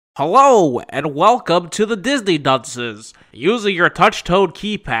Hello, and welcome to the Disney Dunces. Using your touch-tone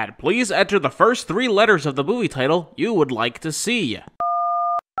keypad, please enter the first three letters of the movie title you would like to see.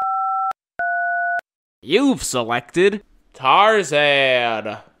 You've selected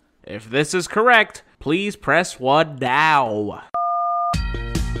Tarzan. If this is correct, please press 1 now.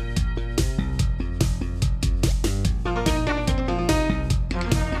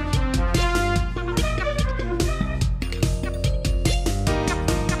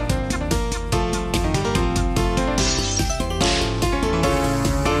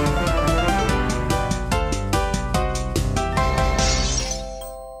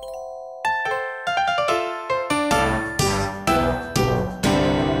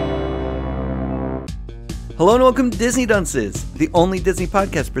 Hello and welcome to Disney Dunces, the only Disney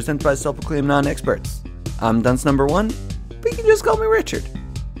podcast presented by self-proclaimed non-experts. I'm dunce number 1, but you can just call me Richard.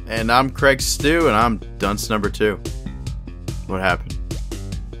 And I'm Craig Stew, and I'm dunce number 2. What happened?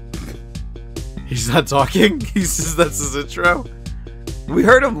 He's not talking? He says that's his intro? We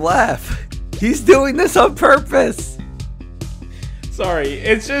heard him laugh. He's doing this on purpose. Sorry,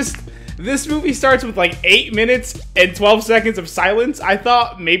 it's just, this movie starts with like 8 minutes and 12 seconds of silence. I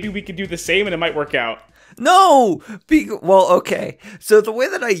thought maybe we could do the same and it might work out. No! Okay. So the way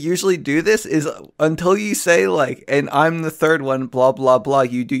that I usually do this is until you say like, and I'm the third one, blah, blah, blah,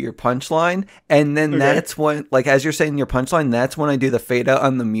 you do your punchline. And then that's when, like, as you're saying your punchline, that's when I do the fade out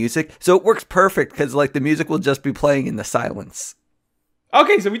on the music. So it works perfect because like the music will just be playing in the silence.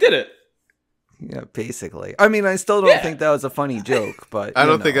 Okay, so we did it. Yeah, basically. I mean, I still don't think that was a funny joke, but I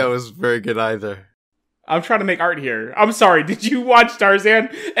don't think that was very good either. I'm trying to make art here. I'm sorry, did you watch Tarzan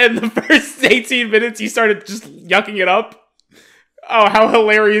and the first 18 minutes you started just yucking it up? Oh, how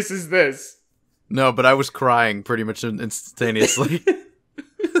hilarious is this? No, but I was crying pretty much instantaneously.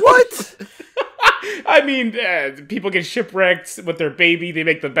 What? I mean, people get shipwrecked with their baby, they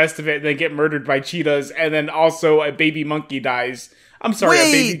make the best of it, and then get murdered by cheetahs, and then also a baby monkey dies. I'm sorry, a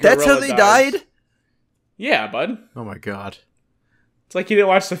baby gorilla that's how they died? Yeah, bud. Oh my god. It's like he didn't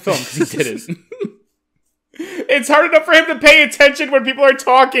watch the film because he didn't. It's hard enough for him to pay attention when people are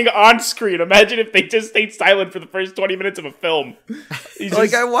talking on screen. Imagine if they just stayed silent for the first 20 minutes of a film.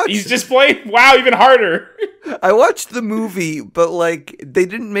 He's just playing WoW even harder. I watched the movie, but like they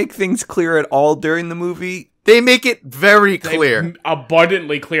didn't make things clear at all during the movie. They make it very clear.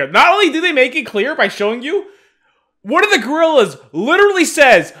 Abundantly clear. Not only do they make it clear by showing you, one of the gorillas literally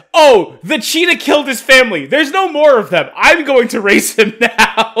says, "Oh, the cheetah killed his family. There's no more of them. I'm going to raise him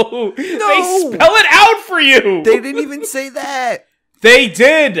now." No! They spell it out for you. They didn't even say that. They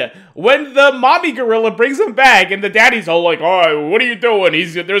did. When the mommy gorilla brings him back and the daddy's all like, "Oh, what are you doing?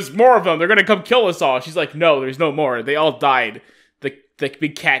 There's more of them. They're going to come kill us all." She's like, "No, there's no more. They all died. The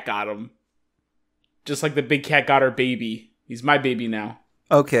big cat got him. Just like the big cat got her baby. He's my baby now."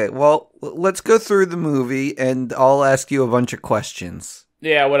 Okay, well, let's go through the movie, and I'll ask you a bunch of questions.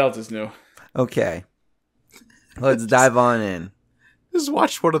 Yeah, what else is new? Okay. Let's dive on in. Just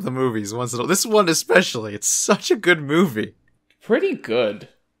watch one of the movies once in a while. This one especially. It's such a good movie. Pretty good.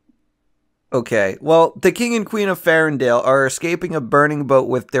 Okay, well, the King and Queen of Farendale are escaping a burning boat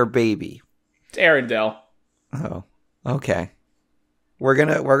with their baby. It's Arendelle. Oh, okay. We're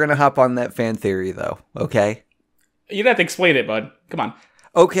gonna hop on that fan theory, though, okay? You don't have to explain it, bud. Come on.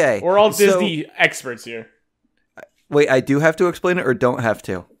 Okay. We're all Disney experts here. Wait, I do have to explain it or don't have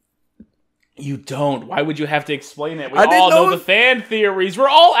to? You don't. Why would you have to explain it? We I didn't all know know the fan theories. We're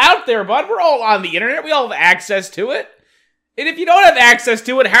all out there, bud. We're all on the internet. We all have access to it. And if you don't have access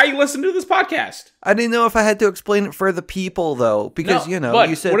to it, how are you listening to this podcast? I didn't know if I had to explain it for the people, though. Because, bud,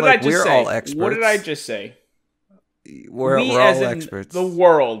 you said like, we're all experts. What did I just say? We're all experts. The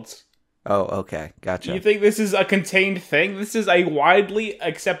world. Oh, okay. Gotcha. You think this is a contained thing? This is a widely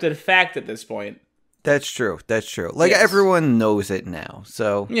accepted fact at this point. That's true. Like, everyone knows it now.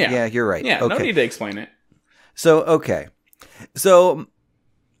 So, yeah you're right. Yeah, okay. No need to explain it. So, okay. So,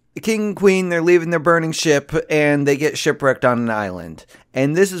 King and Queen, they're leaving their burning ship, and they get shipwrecked on an island.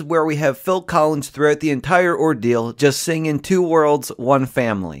 And this is where we have Phil Collins throughout the entire ordeal, just singing Two Worlds, One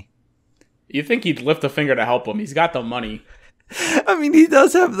Family. You think he'd lift a finger to help him. He's got the money. I mean, he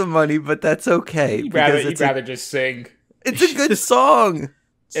does have the money, but that's okay. He'd rather just sing. It's a good song.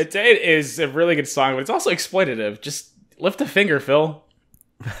 It is a really good song, but it's also exploitative. Just lift a finger, Phil.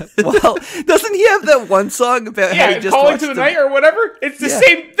 Well, doesn't he have that one song about how he just Calling to the Night or whatever? It's the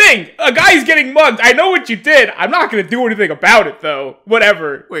same thing. A guy's getting mugged. I know what you did. I'm not going to do anything about it, though.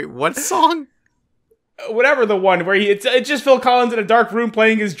 Whatever. Wait, what song? Whatever the one where it's just Phil Collins in a dark room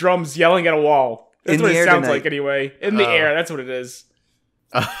playing his drums, yelling at a wall. That's what it sounds like anyway. In the air, that's what it is.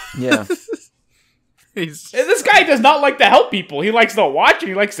 Yeah. He's And this guy does not like to help people. He likes to watch and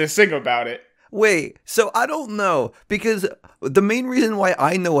he likes to sing about it. Wait, so I don't know, because the main reason why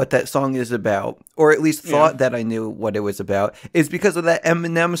I know what that song is about, or at least thought that I knew what it was about, is because of that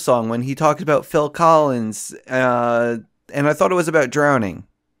Eminem song when he talks about Phil Collins, and I thought it was about drowning,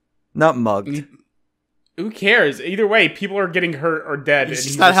 not mugged. Who cares? Either way, people are getting hurt or dead. He's and just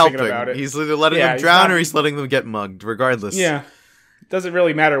he's not just helping. singing about it. He's either letting them he's drown not- or he's letting them get mugged, regardless. Yeah. It doesn't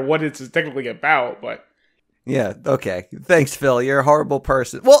really matter what it's technically about, but... Yeah, okay. Thanks, Phil. You're a horrible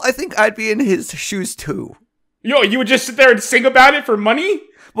person. Well, I think I'd be in his shoes, too. Yo, you would just sit there and sing about it for money?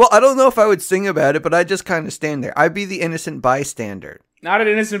 Well, I don't know if I would sing about it, but I'd just kind of stand there. I'd be the innocent bystander. Not an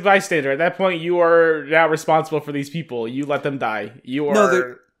innocent bystander. At that point, you are now responsible for these people. You let them die. You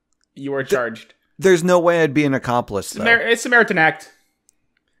are charged. There's no way I'd be an accomplice, though. It's Samaritan Act.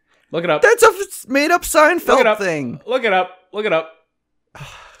 Look it up. That's a made-up Look it Seinfeld up. thing. Look it up. Look it up.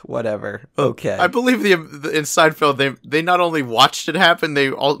 Whatever. Okay. I believe in Seinfeld, they not only watched it happen,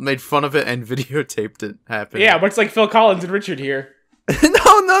 they all made fun of it and videotaped it happen. Yeah, but it's like Phil Collins and Richard here.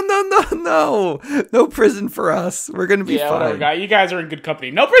 No. No prison for us. We're going to be Whatever, fine. guy. You guys are in good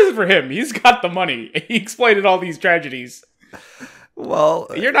company. No prison for him. He's got the money. He explained all these tragedies. Well,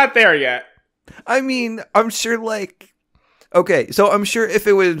 You're not there yet. I mean, I'm sure, like... Okay, so I'm sure if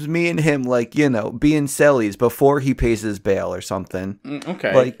it was me and him, like, you know, being cellies before he pays his bail or something,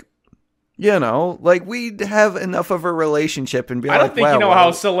 Okay. like, you know, like, we'd have enough of a relationship and be I don't like, think wow, you know well,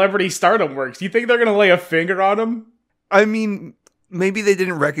 how celebrity stardom works. Do you think they're gonna lay a finger on him? I mean, maybe they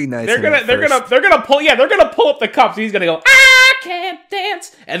didn't recognize They're him gonna at they're first. gonna pull up the cups. And he's gonna go, I can't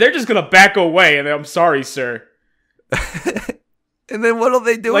dance, and they're just gonna back away. And I'm sorry, sir. And then what'll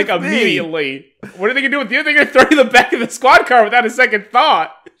they do Like with me? immediately. What are they gonna do with you? They're gonna throw you in the back of the squad car without a second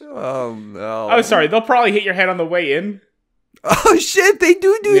thought. Oh, no. Oh, sorry. They'll probably hit your head on the way in. Oh, shit, they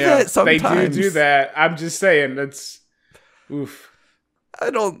do that sometimes. They do that. I'm just saying. That's oof.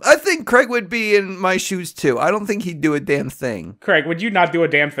 I think Craig would be in my shoes, too. I don't think he'd do a damn thing. Craig, would you not do a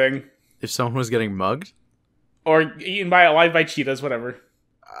damn thing? If someone was getting mugged? Or eaten alive by cheetahs, whatever.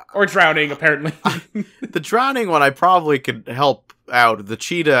 Or drowning, apparently. The drowning one, I probably could help out. The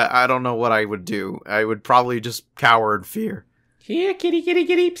cheetah, I don't know what I would do. I would probably just cower in fear. Here, kitty, kitty,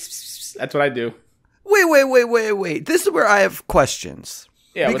 kitty. Psst, psst, psst. That's what I do. Wait. This is where I have questions.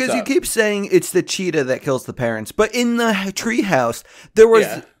 Yeah, because what's you up? keep saying it's the cheetah that kills the parents, but in the treehouse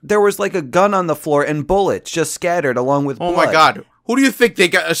there was like a gun on the floor and bullets just scattered along with Oh blood. my god. Who do you think they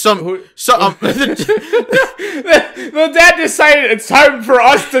got? The dad decided it's time for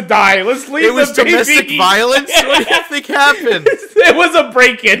us to die. Let's leave it was the baby. domestic violence? What do you think happened? It was a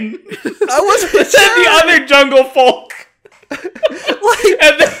break-in. I wasn't It's the other jungle folk. like,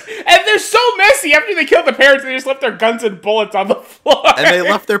 And they're so messy. After they killed the parents, they just left their guns and bullets on the floor. And they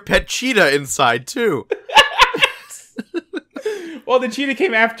left their pet cheetah inside, too. Well, the cheetah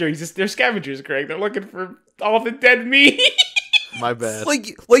came after. They're scavengers, Craig. They're looking for all the dead meat. My bad.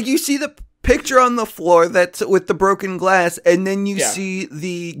 like you see the picture on the floor that's with the broken glass, and then you Yeah. see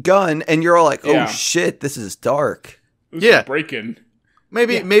the gun, and you're all like, "Oh Yeah. shit, this is dark." Yeah. Break-in.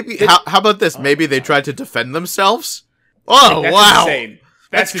 Maybe, how about this? Maybe they tried to defend themselves? Oh, That's wow. insane.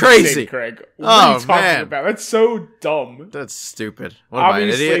 That's insane, crazy. Craig. What Oh, are you talking man. about? That's so dumb. That's stupid. What am I, an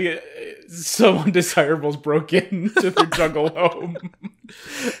idiot? Obviously, some undesirables broke into their jungle home.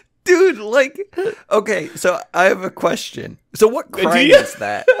 Dude, like, okay, so I have a question. So what Do crime you? is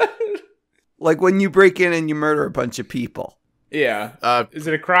that? Like when you break in and you murder a bunch of people. Yeah. Is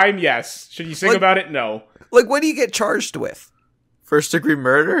it a crime? Yes. Should you sing Like- about it? No. Like, what do you get charged with? First degree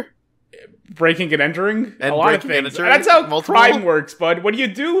murder? Breaking and entering? And a lot of breaking and things. entering? That's how Multiple? crime works, bud. When you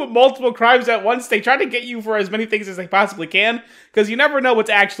do multiple crimes at once, they try to get you for as many things as they possibly can, because you never know what's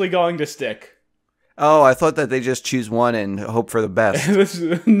actually going to stick. Oh, I thought that they just choose one and hope for the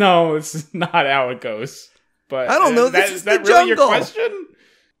best. No, it's not how it goes. But I don't know, That, this is that the really your jungle. question?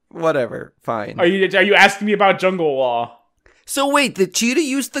 Whatever, fine. Are you asking me about jungle law? So wait, the cheetah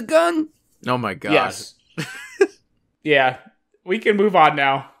used the gun? Oh my god. Yes. Yeah. We can move on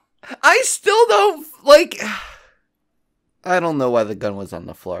now. I still don't, like... I don't know why the gun was on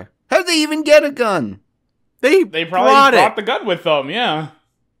the floor. How'd they even get a gun? They probably brought brought it. the gun with them, yeah.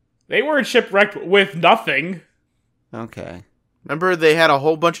 They weren't shipwrecked with nothing. Okay. Remember they had a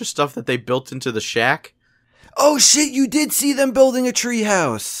whole bunch of stuff that they built into the shack? Oh shit, you did see them building a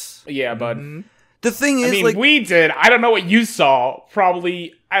treehouse. Yeah, bud. Mm-hmm. The thing is, I mean, like... we did. I don't know what you saw.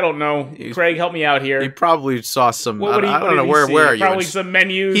 Probably, I don't know. Craig, help me out here. He probably saw some, What I did don't know, he where see? are you? Probably some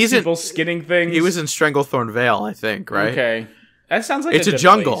menus, He's in- people skinning things. He was in Stranglethorn Vale, I think, right? Okay. That sounds like It's a good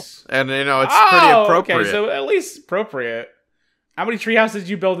jungle, place. and you know, it's pretty appropriate. Okay, so at least appropriate. How many treehouses did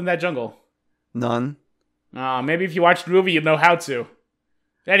you build in that jungle? None. Maybe if you watch the movie, you'd know how to.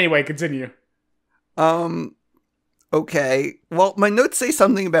 Anyway, continue. Okay. Well, my notes say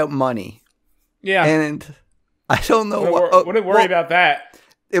something about money. Yeah. And I don't know Wouldn't worry about that.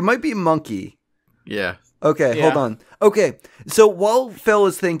 It might be monkey. Yeah. Okay, Yeah. hold on. Okay, so while Phil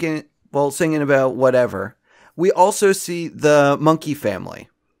is singing about whatever, we also see the monkey family.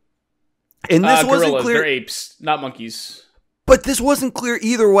 And this wasn't gorillas, clear. they're apes, not monkeys. But this wasn't clear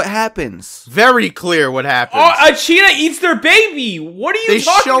either what happens. Very clear what happens. Oh, a cheetah eats their baby! What are you they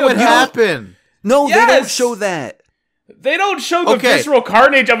talking show about? it happen. No, they don't Yes! show that. They don't show the Okay. visceral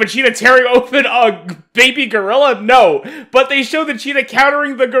carnage of a cheetah tearing open a baby gorilla, no. But they show the cheetah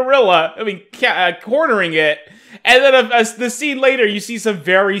countering the gorilla, cornering it. And then the scene later, you see some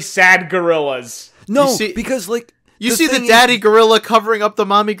very sad gorillas. No, You see- because You see the thing is- daddy gorilla covering up the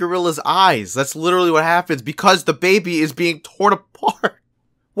mommy gorilla's eyes. That's literally what happens because the baby is being torn apart.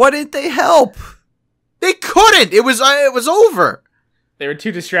 Why didn't they help? They couldn't. It was over. They were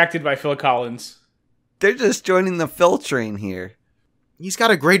too distracted by Phil Collins. They're just joining the Phil train here. He's got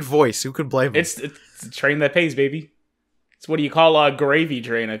a great voice. Who could blame him? It's a train that pays, baby. It's what do you call a gravy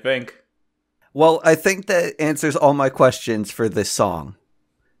train, I think. Well, I think that answers all my questions for this song.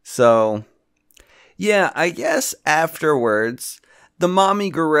 So, yeah, I guess afterwards, the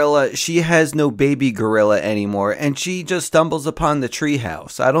mommy gorilla, she has no baby gorilla anymore, and she just stumbles upon the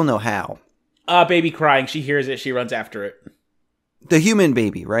treehouse. I don't know how. Baby crying. She hears it. She runs after it. The human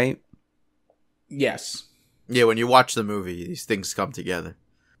baby, right? Yes. Yeah, when you watch the movie, these things come together.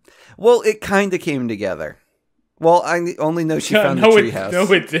 Well, it kind of came together. Well, I only know she found the treehouse.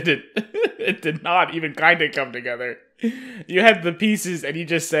 No, it didn't. It did not even kind of come together. You had the pieces, and you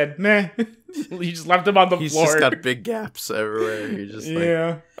just said, meh. You just left them on the He's floor. just got big gaps everywhere. He just like,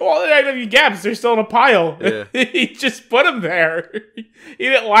 Yeah. Well, there ain't any gaps. They're still in a pile. Yeah. He just put them there. He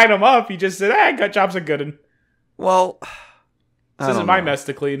didn't line them up. He just said, gut job's a good one. Well, I This don't is my know. mess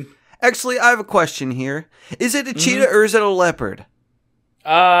to clean. Actually, I have a question here. Is it a cheetah or is it a leopard?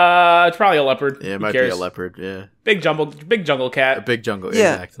 It's probably a leopard. yeah, it Who might cares? be a leopard. Yeah, Big jungle cat. a big jungle.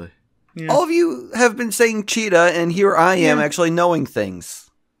 Yeah. Exactly. Yeah. All of you have been saying cheetah, and here I am Yeah. actually knowing things.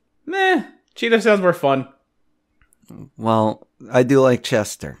 Meh. Cheetah sounds more fun. Well, I do like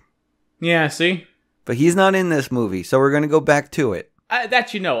Chester. Yeah, see? But he's not in this movie, so we're going to go back to it.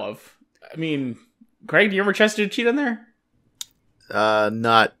 That you know of. I mean, Greg, do you ever Chester cheetah in there?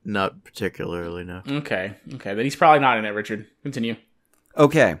 Not particularly. No. Okay. Then he's probably not in it, Richard. Continue.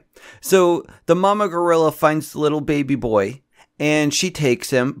 Okay, so the mama gorilla finds the little baby boy, and she takes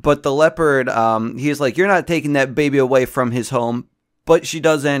him, but the leopard, he's like, you're not taking that baby away from his home, but she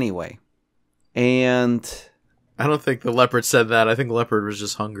does anyway. And I don't think the leopard said that. I think the leopard was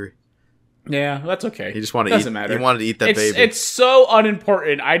just hungry. Yeah, that's okay. He just wanted to Doesn't eat. matter. He wanted to eat that baby. It's so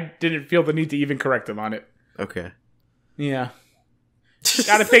unimportant. I didn't feel the need to even correct him on it. Okay. Yeah. You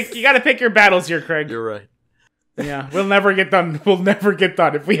gotta pick your battles here, Craig. You're right. Yeah, we'll never get done. We'll never get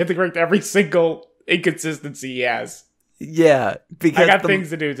done if we have to correct every single inconsistency he has. yeah, because I got things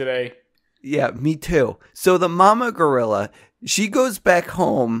to do today. Yeah, me too. So the mama gorilla, she goes back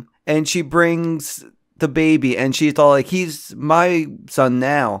home and she brings the baby and she's all like, he's my son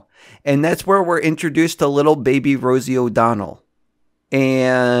now. And that's where we're introduced to little baby Rosie O'Donnell.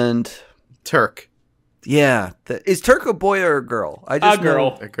 And Turk. yeah, is Turk a boy or a girl? I just A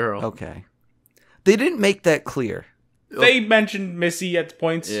girl. A girl. Okay. They didn't make that clear. They mentioned Missy at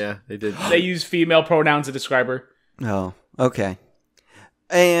points. Yeah, they did. They use female pronouns to describe her. Oh, okay.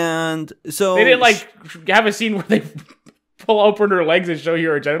 And so They didn't have a scene where they pull open her legs and show you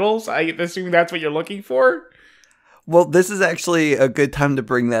her genitals. I assume that's what you're looking for. Well, this is actually a good time to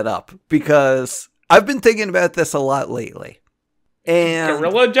bring that up because I've been thinking about this a lot lately. And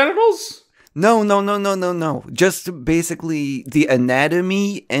Gorilla genitals? No. Just basically the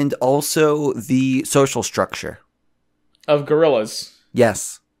anatomy and also the social structure. Of gorillas.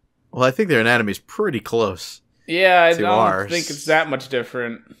 Yes. Well, I think their anatomy's pretty close. Yeah, I To don't ours. think it's that much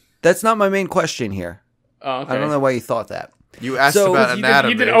different. That's not my main question here. Oh, okay. I don't know why you thought that. You asked So- about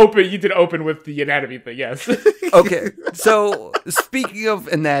anatomy. You did open with the anatomy thing, yes. Okay. So, speaking of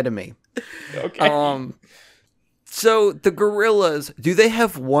anatomy, Okay. so the gorillas, do they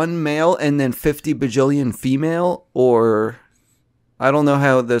have one male and then 50 bajillion female, or I don't know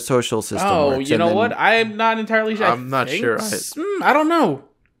how the social system works. Oh, you and know then- what? I'm not entirely sure. I'm not sure. I don't know.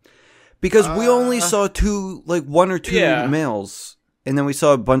 Because we only saw one or two Yeah. males, and then we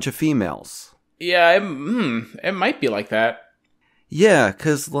saw a bunch of females. Yeah, it might be like that. Yeah,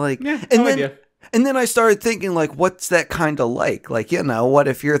 because Yeah, and I'm with then you. and then I started thinking what's that kind of like? What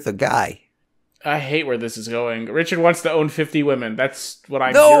if you're the guy? I hate where this is going. Richard wants to own 50 women. That's what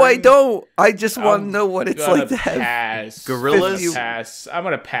I'm No, hearing. I don't. I just want to know what it's like to have. Pass. Gorillas? I'm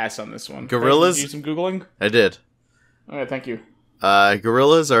gonna pass on this one. Gorillas? Did you do some Googling? I did. Okay, thank you.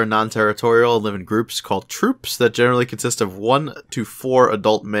 Gorillas are non-territorial and live in groups called troops that generally consist of 1 to 4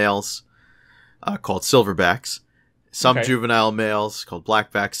 adult males called silverbacks, some juvenile males called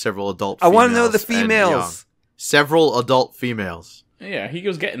blackbacks, several adult females. I want to know the and young. females. Several adult females. Yeah, he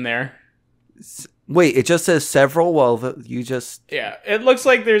was getting there. Wait, it just says several? Well, you just... Yeah, it looks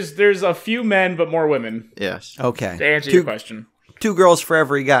like there's a few men, but more women. Yes. Okay. To answer your question. 2 girls for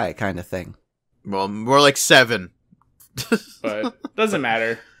every guy kind of thing. Well, more like 7. But doesn't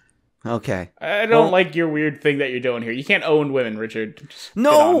matter. Okay. I don't like your weird thing that you're doing here. You can't own women, Richard. Just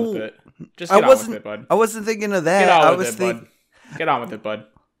No! Get on with it. Just get on with it, bud. I wasn't thinking of that. Get on I with was it, bud. Get on with it, bud.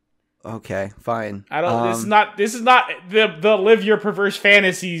 Okay, fine. I don't. This is not the Live Your Perverse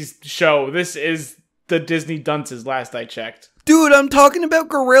Fantasies show. This is the Disney Dunces. Last I checked. Dude, I'm talking about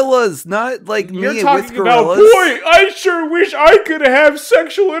gorillas, not like You're me talking with about. gorillas. Boy, I sure wish I could have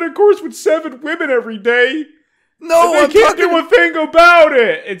sexual intercourse with 7 women every day. No, I can't do a thing about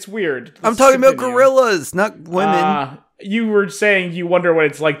it. It's weird. I'm talking about gorillas, not women. You were saying you wonder what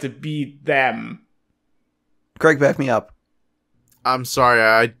it's like to be them. Craig, back me up. I'm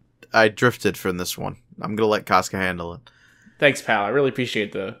sorry, I drifted from this one. I'm gonna let Casca handle it. Thanks, pal. I really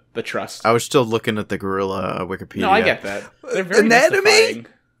appreciate the trust. I was still looking at the gorilla Wikipedia. No, I get that. They're very Anatomy? mystifying.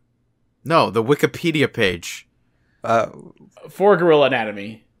 No, the Wikipedia page. For gorilla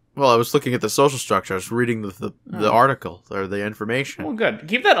anatomy. Well, I was looking at the social structure. I was reading the article or the information. Well, good.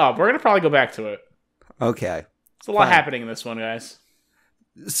 Keep that up. We're gonna probably go back to it. Okay. There's a lot happening in this one, guys.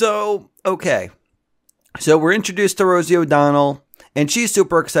 So, okay. So we're introduced to Rosie O'Donnell, and she's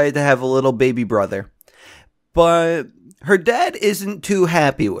super excited to have a little baby brother. But her dad isn't too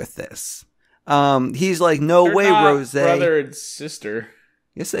happy with this. He's like, no They're way, not Rose. brother and sister.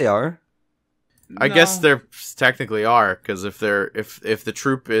 Yes, they are. I guess they're technically are, because if the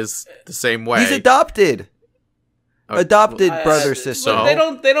troop is the same way, He's adopted. Adopted brother sister. So?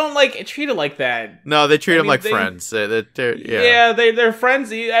 They don't like treat it like that. No, they treat them like they- friends. They're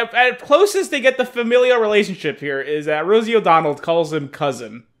friends. At closest they get the familial relationship here is that Rosie O'Donnell calls him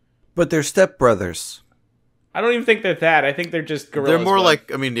cousin. But they're stepbrothers. I don't even think they're that. I think they're just gorillas. They're more bud.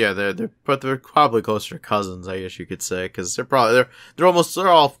 like, I mean, yeah, they're probably closer to cousins, I guess you could say, because they're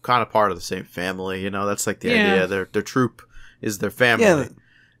all kind of part of the same family. You know, that's like the idea. Their troop is their family,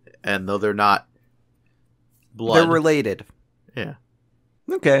 and though they're not blood, They're related. Yeah.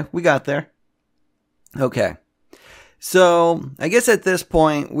 Okay, we got there. Okay. So, I guess at this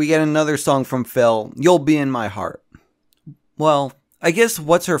point, we get another song from Phil, You'll Be in My Heart. Well, I guess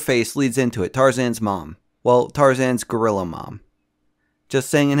What's Her Face leads into it, Tarzan's mom. Well, Tarzan's gorilla mom. Just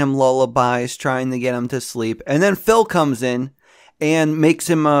singing him lullabies, trying to get him to sleep. And then Phil comes in and makes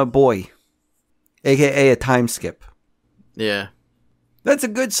him a boy. AKA a time skip. Yeah. That's a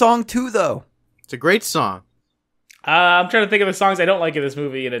good song too, though. It's a great song. I'm trying to think of the songs I don't like in this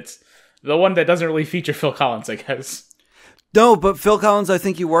movie, and it's the one that doesn't really feature Phil Collins, I guess. No, but Phil Collins, I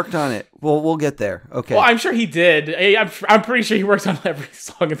think he worked on it. Well, we'll get there. Okay. Well, I'm sure he did. I'm pretty sure he worked on every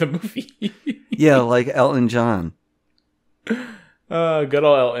song in the movie. Yeah, like Elton John. Good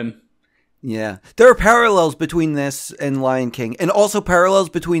old Elton. Yeah. There are parallels between this and Lion King, and also parallels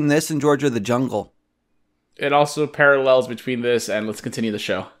between this and George of the Jungle. It also parallels between this and let's continue the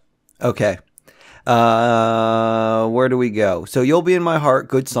show. Okay. Where do we go? So You'll Be in My Heart,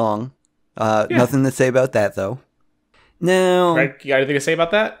 good song. Nothing to say about that, though. Now... Right, you got anything to say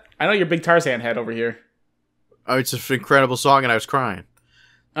about that? I know you're a big Tarzan head over here. Oh, it's an incredible song, and I was crying.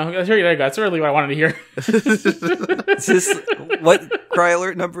 Oh, there you go. That's really what I wanted to hear. Is this... What cry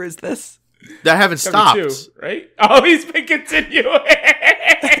alert number is this? That haven't stopped. 2, right? Oh, he's been continuing.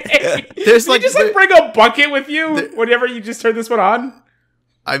 There's you just bring a bucket with you whenever you just turn this one on?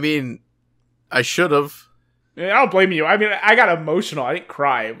 I mean, I should have. I don't blame you. I mean, I got emotional. I didn't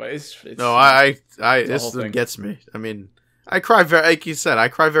cry, but it's No, this whole thing. gets me. I mean, I cry very, like you said, I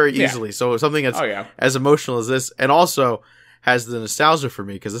cry very easily. So something that's as emotional as this, and also has the nostalgia for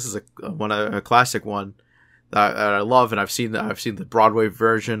me, because this is a classic one that I love, and I've seen the Broadway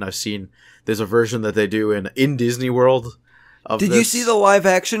version. There's a version that they do in Disney World. Did you see the live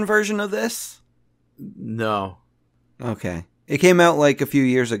action version of this? No. Okay. It came out like a few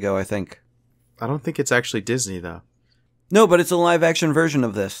years ago, I think. I don't think it's actually Disney, though. No, but it's a live action version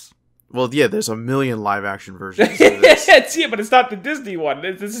of this. Well, yeah, there's a million live action versions of this. Yeah, but it's not the Disney one.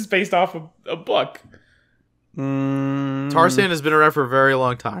 This is based off of a book. Tarzan has been around for a very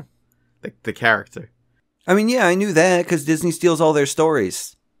long time. The character. I mean, yeah, I knew that because Disney steals all their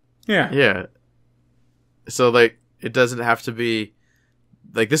stories. Yeah. Yeah. So, like, it doesn't have to be...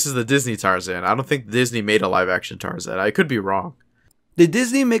 Like, this is the Disney Tarzan. I don't think Disney made a live-action Tarzan. I could be wrong. Did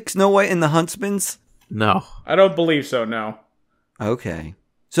Disney make Snow White and the Huntsmans? No. I don't believe so, no. Okay.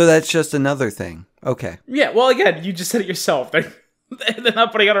 So that's just another thing. Okay. Yeah, well, again, you just said it yourself. They're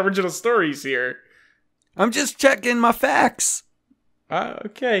not putting out original stories here. I'm just checking my facts.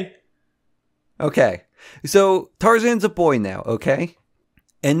 Okay. Okay. So Tarzan's a boy now, okay?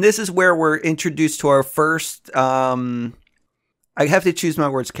 And this is where we're introduced to our first, I have to choose my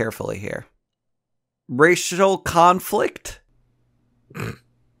words carefully here. Racial conflict?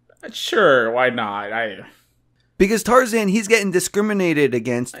 Sure, why not? Because Tarzan, he's getting discriminated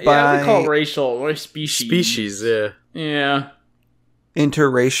against by... Yeah, we call it racial or species. Species, yeah. Yeah.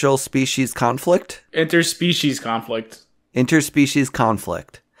 Interracial species conflict? Interspecies conflict. Interspecies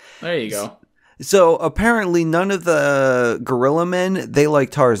conflict. There you go. So apparently none of the gorilla men, they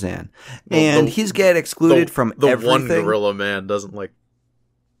like Tarzan. And he's get excluded from everything. The one gorilla man doesn't like...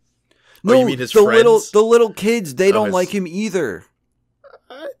 No, you mean his friends? The little kids, they don't like him either.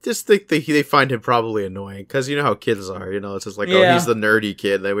 I just think they find him probably annoying. Because you know how kids are. You know, it's just like, oh, he's the nerdy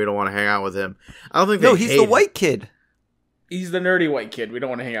kid. That we don't want to hang out with him. I don't think they he's the white kid. He's the nerdy white kid. We don't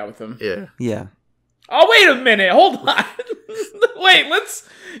want to hang out with him. Yeah. Yeah. Oh, wait a minute. Hold on. Wait,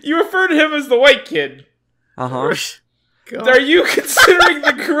 you refer to him as the white kid. Uh-huh. God. Are you considering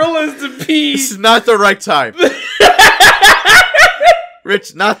the gorillas to be... This is not the right time.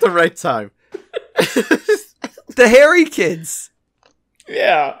 Rich, not the right time. The hairy kids.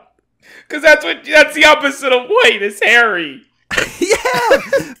 Yeah. Because that's the opposite of white, is hairy.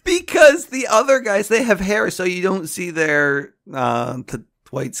 Yeah, because the other guys, they have hair, so you don't see their the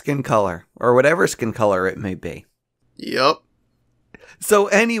white skin color, or whatever skin color it may be. Yep. So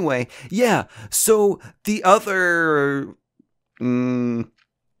anyway, yeah, so the other... now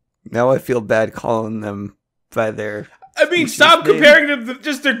I feel bad calling them by their... I mean, stop comparing them to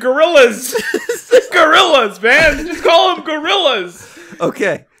just the gorillas. Gorillas, man. Just call them gorillas.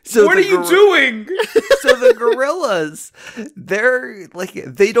 Okay. So what are you doing? So the gorillas, they're like,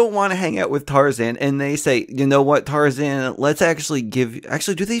 they don't want to hang out with Tarzan, and they say, you know what, Tarzan, let's actually do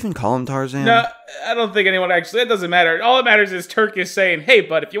they even call him Tarzan? No, I don't think anyone actually, it doesn't matter. All that matters is Turk is saying, hey,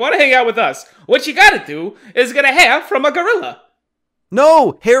 bud, if you want to hang out with us, what you gotta do is get a hair from a gorilla.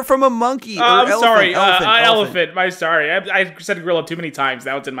 No, hair from a monkey. I'm sorry, elephant. I said gorilla too many times.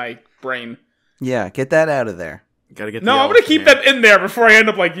 Now it's in my brain. Yeah, get that out of there. Gotta get. No, I'm gonna keep that in there before I end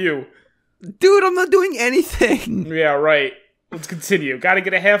up like you, dude. I'm not doing anything. Yeah, right. Let's continue. Gotta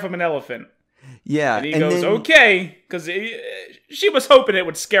get a hair from an elephant. Yeah, and he goes, okay, because she was hoping it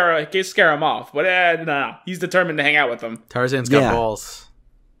would scare him off, but no, he's determined to hang out with them. Tarzan's got balls.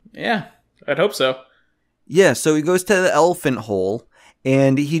 Yeah, I'd hope so. Yeah, so he goes to the elephant hole.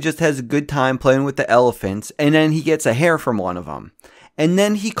 And he just has a good time playing with the elephants. And then he gets a hair from one of them. And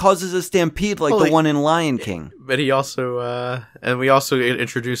then he causes a stampede like the one in Lion King. But he also, and we also get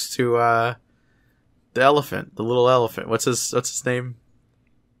introduced to the elephant, the little elephant. What's his name?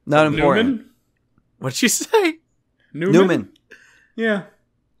 Not important. Newman? What'd she say? Newman. Yeah.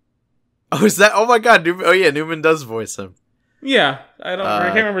 Oh, is that? Oh my God. Oh yeah, Newman does voice him. Yeah. I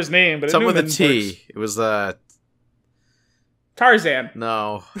can't remember his name, but something Newman with a T. works. It was Tarzan.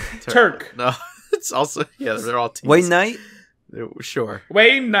 No. Turk. No. It's also, yeah, they're all T's. Wayne Knight? Sure.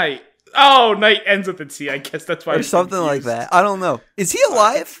 Wayne Knight. Oh, Knight ends with a T. I guess that's why. Or something like that. I don't know. Is he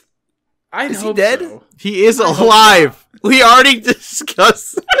alive? Is he dead? So. He is alive. We already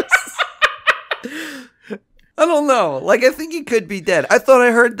discussed this. I don't know. Like, I think he could be dead. I thought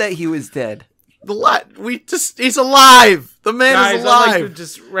I heard that he was dead. He's alive. The man is alive. I'd like to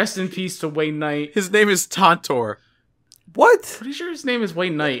just rest in peace to Wayne Knight. His name is Tontor. What? Pretty sure his name is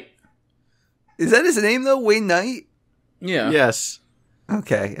Wayne Knight. Is that his name, though? Wayne Knight? Yeah. Yes.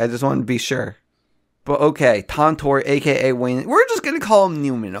 Okay, I just wanted to be sure. But okay, Tontor, a.k.a. Wayne. We're just going to call him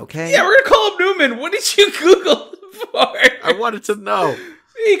Newman, okay? Yeah, we're going to call him Newman. What did you Google for? I wanted to know.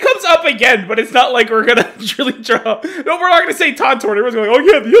 He comes up again, but it's not like we're going to really draw. No, we're not going to say Tontor. Everyone's going, oh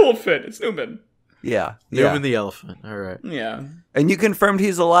yeah, the elephant. It's Newman. Yeah. Newman the elephant. All right. Yeah. And you confirmed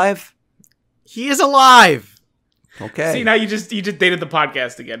he's alive? He is alive. Okay. See, now you just dated the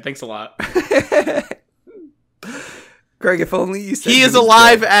podcast again. Thanks a lot. Greg, if only you said he is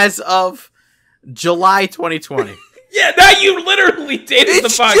alive as of July 2020. Yeah, now you literally dated the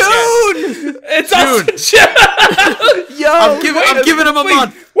podcast. June! It's also June. Yo, I'm giving him a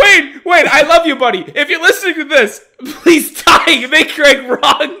month. Wait, I love you, buddy. If you're listening to this, please die and make Greg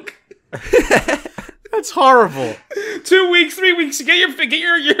wrong. That's horrible. 2 weeks, 3 weeks, get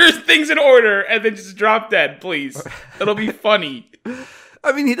your things in order, and then just drop dead, please. It'll be funny.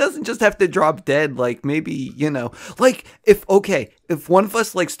 I mean, he doesn't just have to drop dead. Like, maybe, like, if one of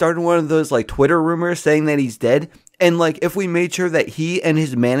us, like, started one of those, like, Twitter rumors saying that he's dead, and, like, if we made sure that he and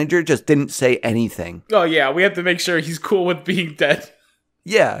his manager just didn't say anything. Oh, yeah, we have to make sure he's cool with being dead.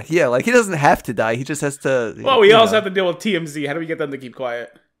 Yeah, like, he doesn't have to die. He just has to... Well, we also have to deal with TMZ. How do we get them to keep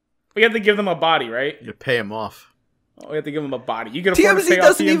quiet? We have to give them a body, right? You pay him off. Oh, we have to give them a body. You can afford TMZ to pay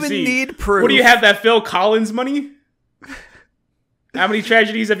doesn't off TMZ. even need proof. What do you have, that Phil Collins money? How many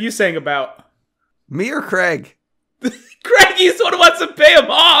tragedies have you sang about? Me or Craig? Craig, he's the one who wants to pay him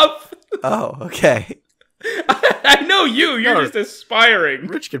off. Oh, okay. I know you. You're just aspiring.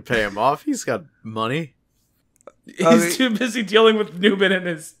 Rich can pay him off. He's got money. He's too busy dealing with Newman and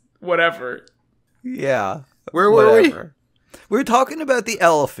his whatever. Yeah. Where were we? We were talking about the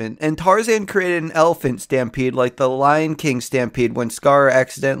elephant, and Tarzan created an elephant stampede like the Lion King stampede when Scar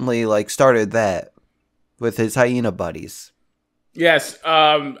accidentally, like, started that with his hyena buddies. Yes,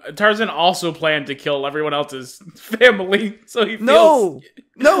 Tarzan also planned to kill everyone else's family, so he feels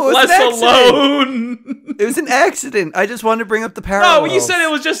it was less alone. It was an accident. I just wanted to bring up the parallels. No, you said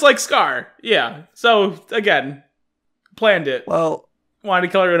it was just like Scar. Yeah, so, again, planned it. Well, wanted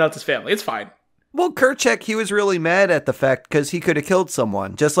to kill everyone else's family. It's fine. Well, Kerchak, he was really mad at the fact because he could have killed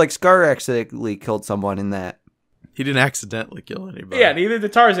someone, just like Scar accidentally killed someone in that. He didn't accidentally kill anybody. Yeah, neither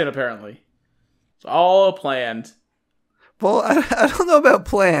did Tarzan, apparently. It's all planned. Well, I don't know about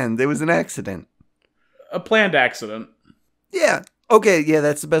planned. It was an accident. A planned accident. Yeah. Okay, yeah,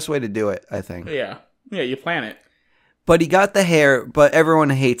 that's the best way to do it, I think. Yeah, you plan it. But he got the hair, but everyone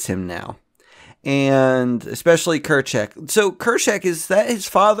hates him now. And especially Kerchak. So, Kerchak, is that his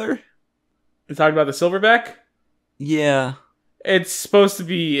father? You're talking about the silverback? Yeah. It's supposed to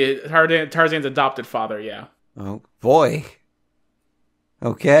be Tarzan's adopted father, yeah. Oh, boy.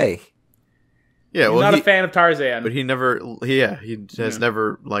 Okay. Yeah, well, not a fan of Tarzan. But he has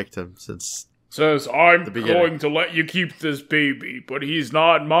never liked him since... Says, I'm going to let you keep this baby, but he's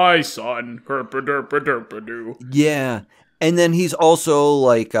not my son. Herpa-derpa-derpa-doo. Yeah. And then he's also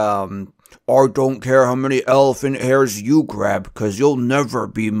like, I don't care how many elephant hairs you grab, because you'll never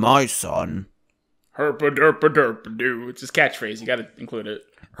be my son. Herpa-derpa-derpa-doo. It's his catchphrase. You gotta include it.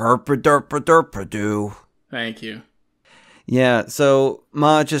 Herpa-derpa-derpa-doo. Thank you. Yeah, so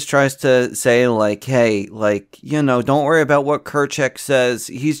Ma just tries to say, like, hey, like, don't worry about what Kerchak says.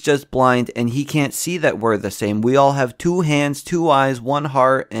 He's just blind, and he can't see that we're the same. We all have 2 hands, 2 eyes, 1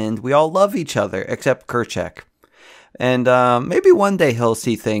 heart, and we all love each other, except Kerchak. And maybe one day he'll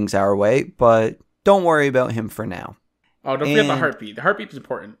see things our way, but don't worry about him for now. Oh, don't forget the heartbeat. The heartbeat is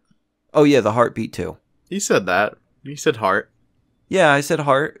important. Oh, yeah, the heartbeat, too. He said that. He said heart. Yeah, I said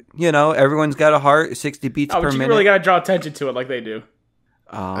heart. Everyone's got a heart, 60 beats per minute. But you really got to draw attention to it like they do.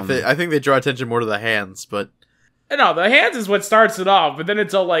 I think they draw attention more to the hands, but... No, the hands is what starts it off, but then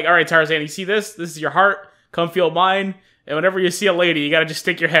it's all like, all right, Tarzan, you see this? This is your heart. Come feel mine. And whenever you see a lady, you got to just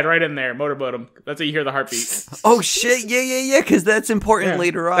stick your head right in there, motorboat them. That's how you hear the heartbeat. Oh, shit. Yeah, because that's important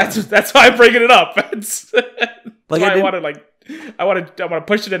later on. That's why I'm bringing it up. That's why I want to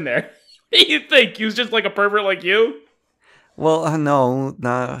push it in there. What do you think? He was just like a pervert like you? Well, no,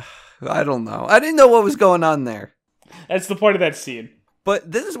 I don't know. I didn't know what was going on there. That's the point of that scene. But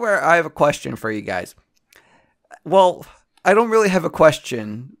this is where I have a question for you guys. Well, I don't really have a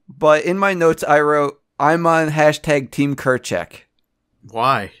question, but in my notes I wrote, I'm on # Team Kerchak.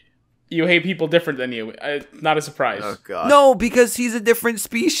 Why? You hate people different than you. Not a surprise. Oh, God. No, because he's a different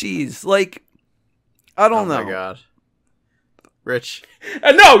species. Like, I don't know. Oh, my God. Rich.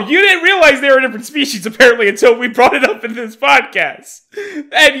 No, you didn't realize they were a different species, apparently, until we brought it up in this podcast.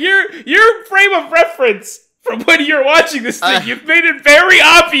 And your frame of reference from when you're watching this thing, you've made it very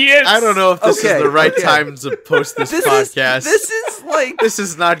obvious. I don't know if this is the right time to post this podcast. This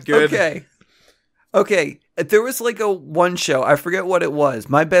is not good. Okay. There was like one show, I forget what it was.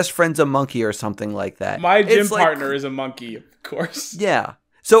 My Best Friend's a Monkey or something like that. My gym partner is a monkey, of course. Yeah.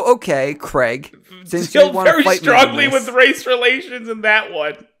 So, okay, Craig, since you want to fight strongly with race relations in that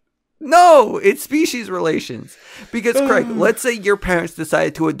one. No, it's species relations. Because, Craig, let's say your parents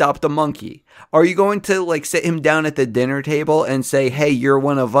decided to adopt a monkey. Are you going to, like, sit him down at the dinner table and say, hey, you're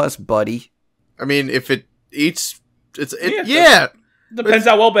one of us, buddy? I mean, if it eats... Depends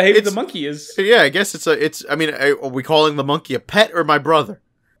how well behaved the monkey is. Yeah, I guess are we calling the monkey a pet or my brother?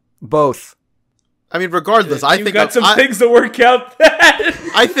 Both. I mean, regardless, I think got some things to work out.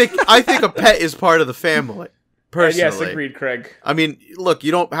 I think a pet is part of the family. Personally, yes, agreed, Craig. I mean, look, you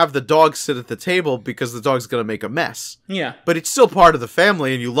don't have the dog sit at the table because the dog's going to make a mess. Yeah, but it's still part of the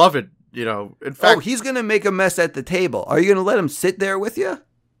family, and you love it. In fact, he's going to make a mess at the table. Are you going to let him sit there with you?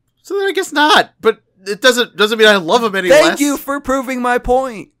 So then I guess not. But it doesn't mean I love him any less. Thank you for proving my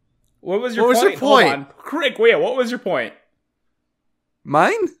point. What was your point? Hold on. Crick, wait, what was your point?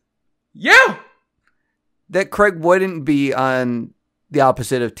 Mine? Yeah. That Craig wouldn't be on the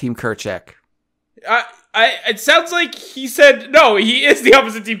opposite of Team Kerchak. It sounds like he said, no, he is the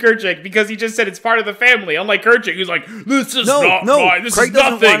opposite Team Kerchak because he just said it's part of the family. Unlike Kerchak, who's like, this is not mine. This is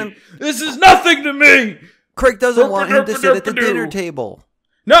nothing. This is nothing to me. Craig doesn't want him to sit at the dinner table.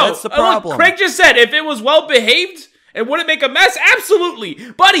 No. That's the problem. Craig just said if it was well behaved and wouldn't make a mess,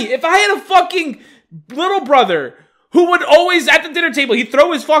 absolutely. Buddy, if I had a fucking little brother who would always, at the dinner table, he'd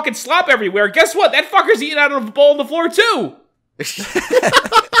throw his fucking slop everywhere, guess what? That fucker's eating out of a bowl on the floor, too.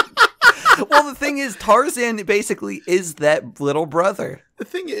 Well, the thing is, Tarzan basically is that little brother. The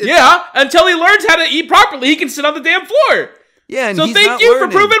thing is... Yeah, until he learns how to eat properly, he can sit on the damn floor. Yeah, and so he's thank you for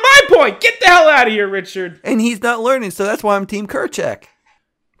proving my point. Get the hell out of here, Richard. And he's not learning, so that's why I'm Team Kerchak.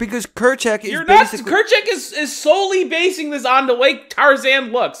 Because Kerchak is Kerchak is solely basing this on the way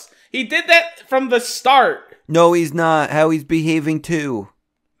Tarzan looks. He did that from the start. No, he's not. How he's behaving too.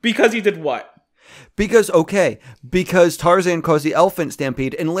 Because he did what? Because Tarzan caused the elephant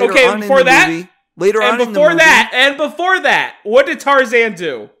stampede, and later on in the movie... And before that, what did Tarzan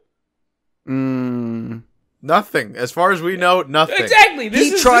do? Nothing. As far as we know, nothing. Exactly.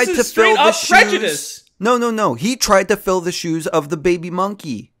 This is straight up prejudice. No. He tried to fill the shoes of the baby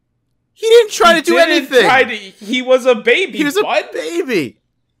monkey. He didn't try to do anything. He was a baby. He was a baby.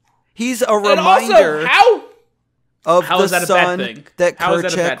 He's a reminder of the son that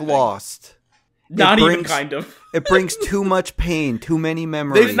Kerchak lost. Not even kind of. It brings too much pain, too many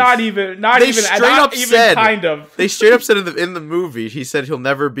memories. They straight up said in the movie, he said he'll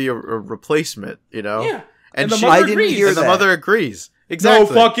never be a replacement, you know? Yeah. And the mother agrees. And the mother agrees.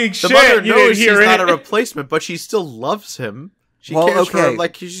 Exactly. No fucking shit. The mother knows she's not a replacement, but she still loves him. She cares for him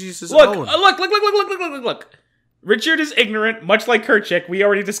like she's his own. Look. Richard is ignorant, much like Kerchak. We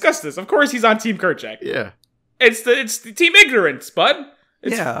already discussed this. Of course he's on Team Kerchak. Yeah. It's the Team Ignorance, bud.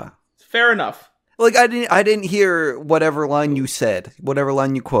 Fair enough. Like, I didn't hear whatever line you said, whatever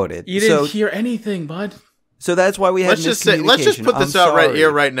line you quoted. You didn't hear anything, bud. So that's why we had miscommunication. Let's just put this out right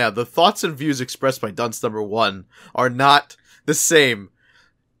here, right now. The thoughts and views expressed by Dunce number 1 are not the same.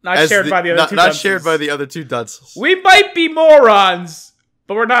 Not shared by the other two Dunces. We might be morons,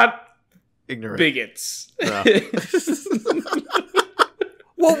 but we're not ignorant bigots. No.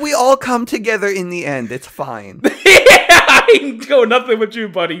 Well, we all come together in the end. It's fine. I ain't go nothing with you,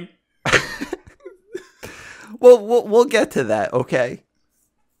 buddy. Well, we'll get to that, okay?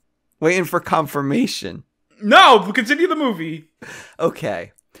 Waiting for confirmation. No, we'll continue the movie.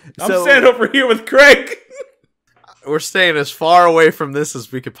 Okay. I'm standing over here with Craig. We're staying as far away from this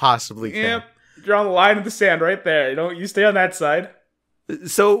as we could possibly can. Yep. Drawing the line in the sand right there. You stay on that side.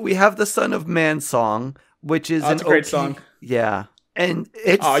 So we have the Son of Man song, which is a great song. Yeah. And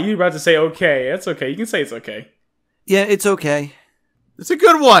it's... Oh, you were about to say okay. That's okay. You can say it's okay. Yeah, it's okay. It's a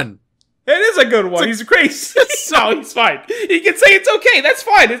good one. It is a good one. He's crazy. No, he's fine. He can say it's okay. That's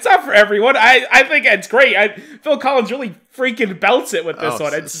fine. It's not for everyone. I think it's great. Phil Collins really freaking belts it with this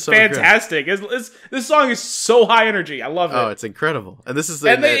one. It's so fantastic. This song is so high energy. I love it. Oh, it's incredible. And this is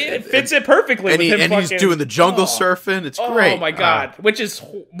it fits it perfectly. And he's doing the jungle surfing. It's great. Oh my god, which is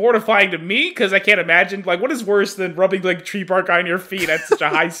mortifying to me because I can't imagine. Like, what is worse than rubbing like tree bark on your feet at such a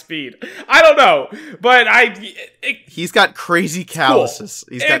high speed? I don't know, but he's got crazy calluses.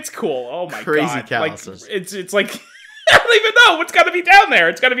 Cool. It's cool. Oh my crazy god, calluses. Like, it's like I don't even know what's got to be down there.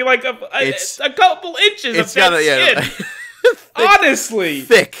 It's got to be like a couple inches of skin. Honestly,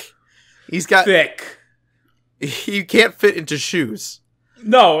 thick. He's got thick. He can't fit into shoes.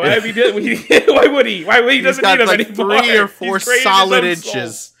 No, I mean, why would he? He doesn't need them like anymore. 3 or 4 solid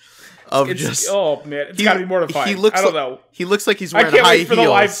inches of just. Oh man, it's got to be mortifying. I don't know. He looks like he's wearing high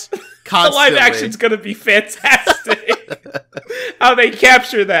heels. The live action's gonna be fantastic. How they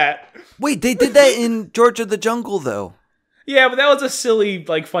capture that. Wait, they did that in George of the Jungle, though. Yeah, but that was a silly,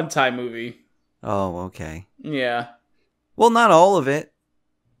 like, fun time movie. Oh, okay. Yeah. Well, not all of it.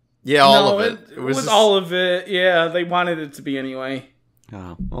 Yeah, all of it. It was all of it. Yeah, they wanted it to be anyway.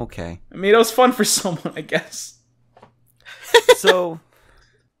 Oh, okay. I mean, it was fun for someone, I guess. So,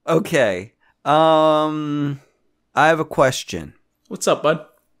 okay. I have a question. What's up, bud?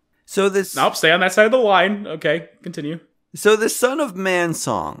 So this... Nope, stay on that side of the line. Okay, continue. So the Son of Man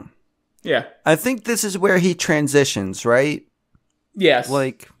song... Yeah. I think this is where he transitions, right? Yes.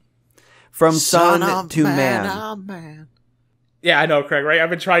 Like, from son to man. Yeah, I know, Craig, right?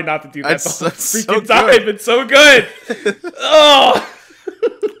 I've been trying not to do that the whole freaking so time. It's so good. Oh!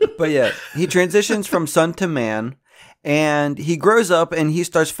 But yeah, he transitions from son to man, And he grows up and he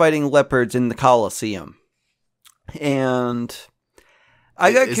starts fighting leopards in the Colosseum. And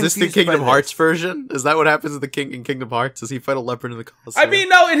I got confused. Is this the Kingdom Hearts version? Is that what happens in Kingdom Hearts? Does he fight a leopard in the Colosseum? I mean,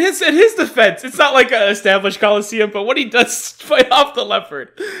 no, in his defense, it's not like an established Colosseum, but when he does fight off the leopard,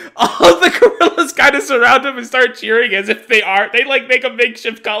 all the gorillas kind of surround him and start cheering as if they like make a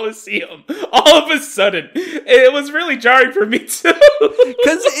makeshift Colosseum. All of a sudden. It was really jarring for me too.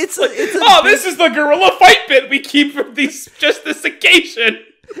 Because it's this is the gorilla fight bit we keep for this occasion.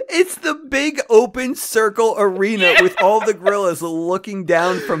 It's the big open circle arena with all the gorillas looking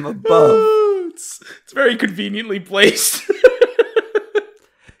down from above. It's very conveniently placed.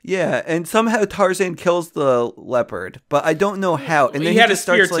 Yeah, and somehow Tarzan kills the leopard, but I don't know how. And then he had a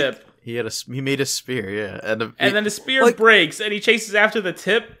spear tip. He made a spear, yeah, and then the spear breaks, and he chases after the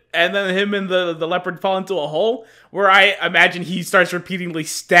tip, and then him and the leopard fall into a hole where I imagine he starts repeatedly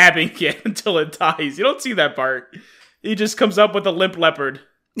stabbing it until it dies. You don't see that part. He just comes up with a limp leopard.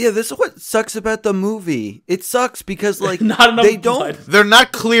 Yeah, this is what sucks about the movie. It sucks because, like, not enough they blood. don't. They're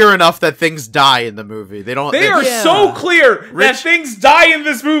not clear enough that things die in the movie. They are so clear that things die in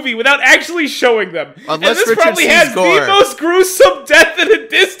this movie without actually showing them. Unless and this Richard probably sees has gore. the most gruesome death in a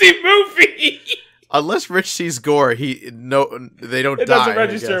Disney movie. Unless Rich sees gore, they don't die. It doesn't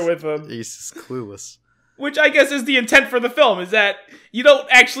register with him. He's just clueless. Which I guess is the intent for the film, is that you don't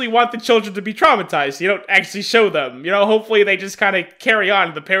actually want the children to be traumatized. You don't actually show them. Hopefully they just kind of carry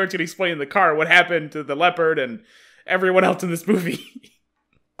on. The parents can explain in the car what happened to the leopard and everyone else in this movie.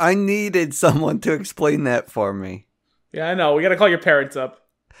 I needed someone to explain that for me. Yeah, I know. We gotta call your parents up.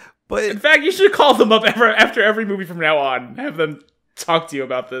 But in fact, you should call them up after every movie from now on. Have them talk to you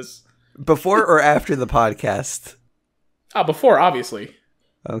about this. Before or after the podcast? Before, obviously.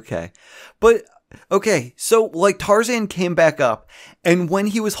 Okay. But... okay, so, like, Tarzan came back up, and when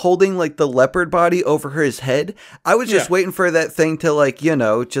he was holding, like, the leopard body over his head, I was just waiting for that thing to, like,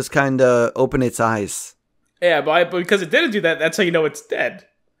 just kind of open its eyes. Yeah, but because it didn't do that, that's how you know it's dead.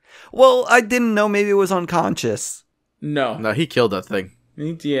 Well, I didn't know maybe it was unconscious. No, he killed that thing.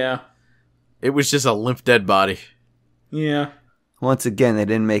 Yeah. It was just a limp dead body. Yeah. Once again, they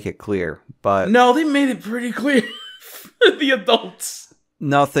didn't make it clear, but... no, they made it pretty clear for the adults.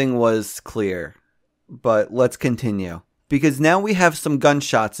 Nothing was clear. But let's continue. Because now we have some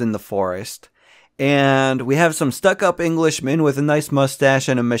gunshots in the forest. And we have some stuck-up Englishman with a nice mustache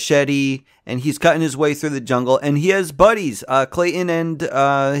and a machete. And he's cutting his way through the jungle. And he has buddies, Clayton and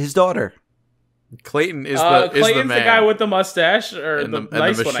his daughter. Clayton is Clayton's the man. The guy with the mustache. Or the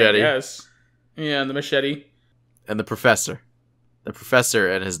nice the one, I guess. Yeah, and the machete. And the professor. The professor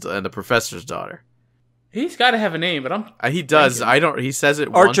and the professor's daughter. He's got to have a name, but he does. thinking. He says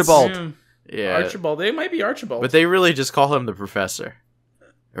it Archibald. once. Yeah. Archibald. They might be Archibald. But they really just call him the professor.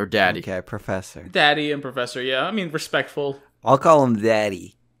 Or daddy. Okay, professor. Daddy and professor, yeah. I mean, respectful. I'll call him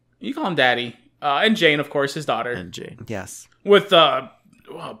daddy. You call him daddy. And Jane, of course, his daughter. And Jane. Yes. With, oh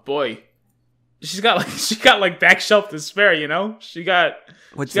boy. She got back shelf to spare, She got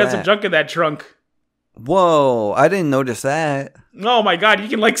some junk in that trunk. Whoa, I didn't notice that. Oh my god, you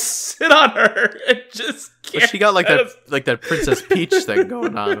can sit on her and just But she got that Princess Peach thing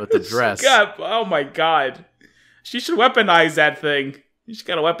going on with the dress. Oh my god. She should weaponize that thing. You just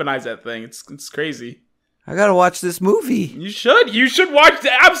gotta weaponize that thing. It's crazy. I gotta watch this movie. You should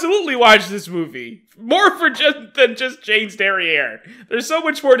absolutely watch this movie. More than just Jane's derriere. There's so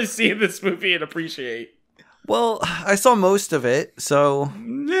much more to see in this movie and appreciate. Well, I saw most of it, so...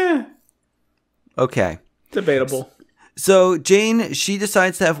 yeah. Okay. Debatable. So Jane, she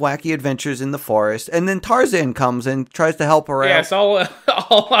decides to have wacky adventures in the forest, and then Tarzan comes and tries to help her out. Yes, all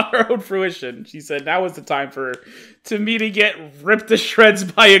on her own fruition. She said now was the time to me to get ripped to shreds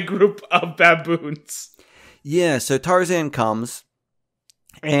by a group of baboons. Yeah, so Tarzan comes,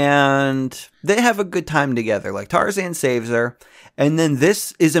 and they have a good time together. Like, Tarzan saves her, and then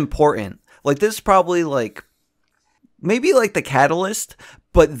this is important. Like, this is probably, maybe the catalyst,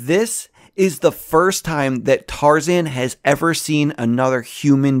 but this is the first time that Tarzan has ever seen another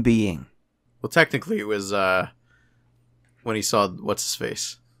human being. Well, technically, it was when he saw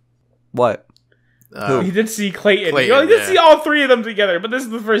what's-his-face. What? He did see Clayton. He did see all three of them together, but this is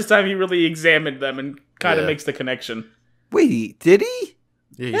the first time he really examined them and kind of makes the connection. Wait, did he?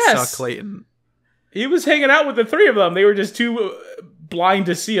 Yeah, he saw Clayton. He was hanging out with the three of them. They were just too blind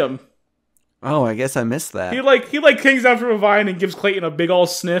to see him. Oh, I guess I missed that. He hangs down from a vine and gives Clayton a big ol'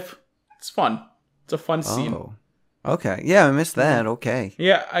 sniff. It's fun. It's a fun scene. Oh, okay. Yeah, I missed that. Okay.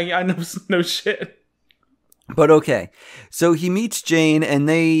 Yeah, I know. No shit. But okay. So he meets Jane, and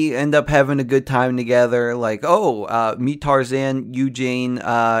they end up having a good time together. Like, meet Tarzan, you, Jane,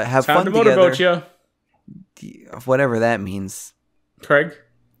 have fun together. Time to motorboat you. whatever that means. Craig?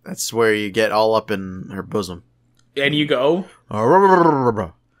 That's where you get all up in her bosom. And you go?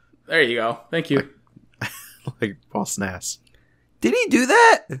 There you go. Thank you. Like Boss Nass. Did he do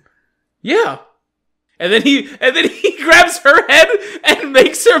that? Yeah. And then he grabs her head and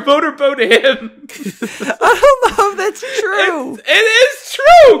makes her motorboat him. I don't know if that's true. It is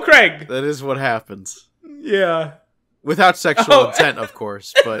true, Craig. That is what happens. Yeah. Without sexual intent, of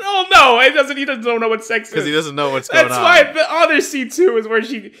course. But oh no, he doesn't know what sex is. Because he doesn't know what's going on. That's why the other scene too is where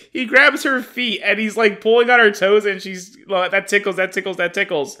he grabs her feet and he's like pulling on her toes and she's that tickles,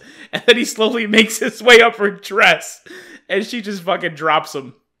 and then he slowly makes his way up her dress and she just fucking drops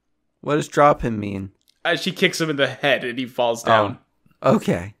him. What does drop him mean? She kicks him in the head and he falls down. Oh,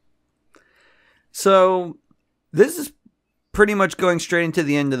 okay. So this is pretty much going straight into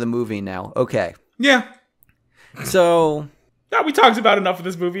the end of the movie now. Okay. Yeah. So, yeah, we talked about enough of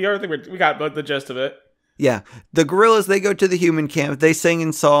this movie. I think we got the gist of it. Yeah, the gorillas, they go to the human camp. They sing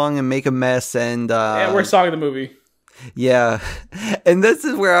and song and make a mess, and yeah, we're song of the movie. Yeah, and this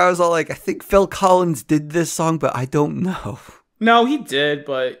is where I was all like, I think Phil Collins did this song, but I don't know. No, he did,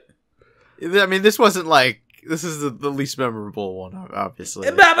 but I mean, this wasn't like this is the least memorable one, obviously.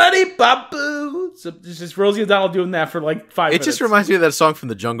 So it's just Rosie O'Donnell doing that for like 5 minutes. It just reminds me of that song from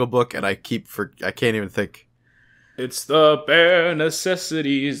The Jungle Book, and I can't even think. It's the bare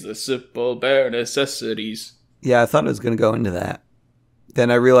necessities, the simple bare necessities. Yeah, I thought it was going to go into that. Then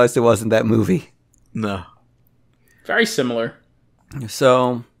I realized it wasn't that movie. No. Very similar.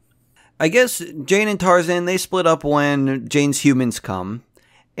 So, I guess Jane and Tarzan, they split up when Jane's humans come.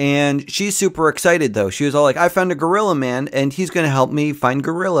 And she's super excited, though. She was all like, I found a gorilla man, and he's going to help me find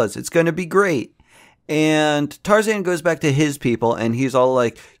gorillas. It's going to be great. And Tarzan goes back to his people, and he's all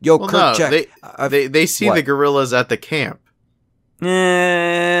like, yo, Kerchak. They see the gorillas at the camp.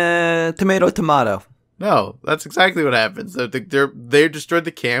 Tomato. No, that's exactly what happens. They destroyed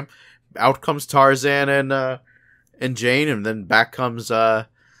the camp. Out comes Tarzan and Jane, and then back comes what's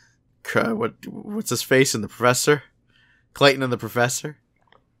his face and the professor, Clayton and the professor,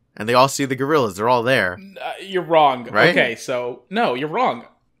 and they all see the gorillas. They're all there. You're wrong. Right? Okay, so no, you're wrong.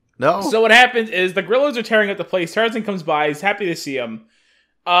 No. So what happens is the gorillas are tearing up the place. Tarzan comes by. He's happy to see him.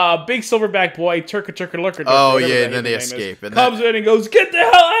 Big silverback boy, turka lurker. Oh yeah, and then they escape. And comes in and goes, "Get the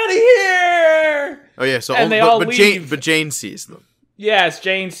hell out of here!" Oh yeah, so and they all leave. But Jane sees them. Yes,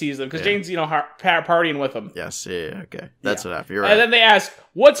 Jane sees them because Jane's partying with them. Yes, yeah, okay, that's what happened. You're right. And then they ask,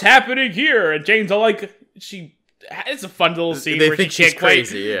 "What's happening here?" And Jane's all like, It's a fun little scene they where think she she's can't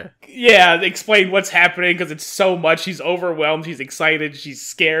crazy. Yeah, explain what's happening because it's so much. She's overwhelmed. She's excited. She's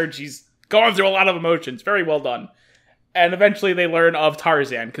scared. She's going through a lot of emotions. Very well done. And eventually they learn of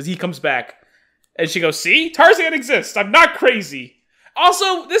Tarzan because he comes back. And she goes, see? Tarzan exists. I'm not crazy.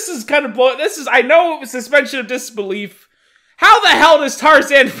 Also, this is kind of I know suspension of disbelief. How the hell does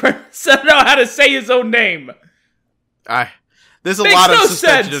Tarzan know how to say his own name? There's a lot of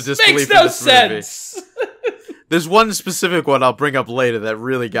suspension of disbelief in this sense. movie. There's one specific one I'll bring up later that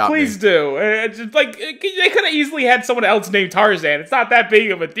really got me. Please do. They could have easily had someone else named Tarzan. It's not that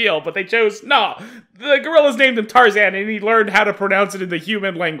big of a deal, but they chose, the gorillas named him Tarzan, and he learned how to pronounce it in the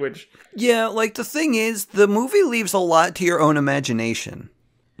human language. Yeah, the thing is, the movie leaves a lot to your own imagination.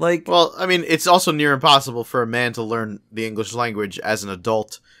 Well, I mean, it's also near impossible for a man to learn the English language as an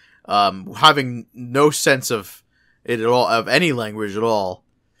adult, having no sense of it at all, of any language at all.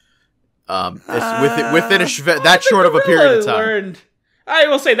 Within that short of a period of time. I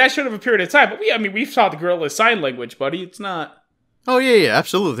will say that short of a period of time, but we've taught the gorilla sign language, buddy. It's not. Oh yeah,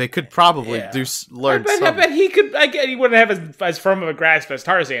 absolutely. They could probably learn. I bet he could. He wouldn't have as firm of a grasp as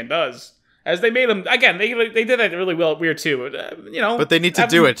Tarzan does. As they made him again, they did that really weird too. But they need to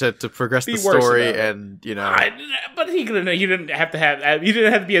do it to progress the story, and but he didn't have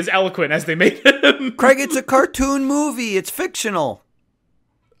to be as eloquent as they made him. Craig, it's a cartoon movie. It's fictional.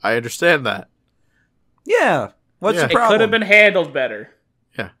 I understand that. Yeah. What's the problem? It could have been handled better.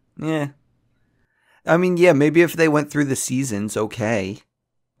 Yeah. Yeah. I mean, maybe if they went through the seasons, okay.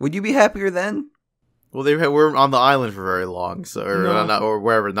 Would you be happier then? Well, they were on the island for very long, or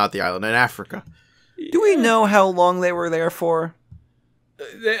wherever, not the island, in Africa. Do we know how long they were there for?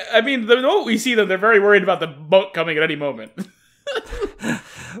 I mean, the moment we see them, they're very worried about the boat coming at any moment.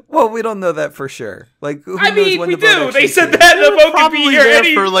 Well, we don't know that for sure. We do. They said that the boat could be here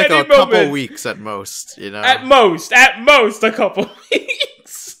for a couple weeks at most. At most, a couple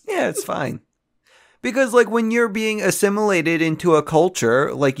weeks. Yeah, it's fine. Because when you're being assimilated into a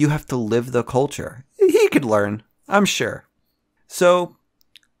culture, you have to live the culture. He could learn, I'm sure. So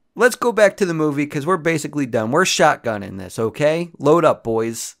let's go back to the movie because we're basically done. We're shotgunning this, okay? Load up,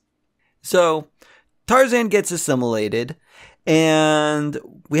 boys. So Tarzan gets assimilated, and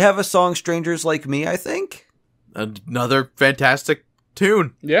we have a song, Strangers Like Me, I think. Another fantastic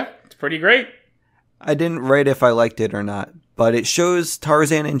tune. Yeah, it's pretty great. I didn't write if I liked it or not, but it shows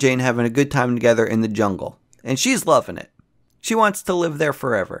Tarzan and Jane having a good time together in the jungle, and she's loving it. She wants to live there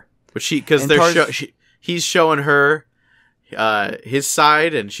forever. But he's showing her his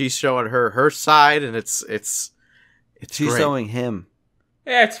side, and she's showing her side, and it's she's great. showing him.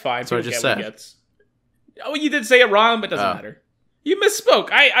 Yeah, it's fine. That's what I just said. Oh, you did say it wrong, but it doesn't matter. You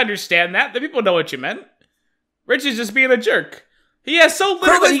misspoke. I understand that. The people know what you meant. Rich is just being a jerk. He has so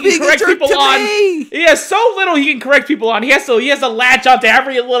little that he can correct people on. He has so little he can correct people on. He has to latch onto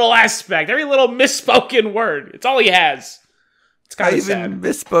every little aspect, every little misspoken word. It's all he has. It's kind of sad. I even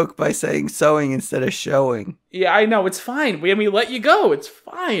misspoke by saying sewing instead of showing. Yeah, I know. It's fine. We let you go. It's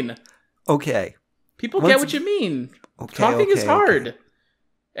fine. Okay. People get what you mean. Okay, Talking is hard. Okay.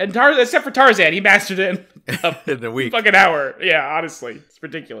 And except for Tarzan, he mastered it in a week. Fucking hour. Yeah, honestly. It's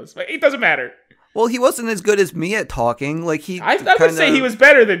ridiculous. But it doesn't matter. Well, he wasn't as good as me at talking. Like I would say he was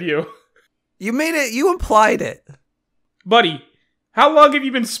better than you. You implied it. Buddy, how long have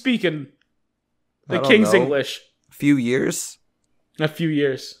you been speaking the King's English? A few years. A few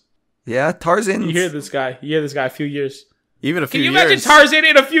years. Yeah, Tarzan. You hear this guy. A few years. Even a few years. Can you imagine Tarzan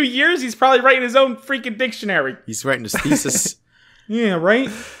in a few years? He's probably writing his own freaking dictionary. He's writing his thesis. Yeah, right?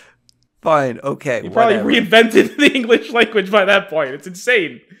 Fine, okay. He probably reinvented the English language by that point. It's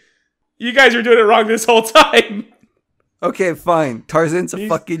insane. You guys are doing it wrong this whole time. Okay, fine. Tarzan's a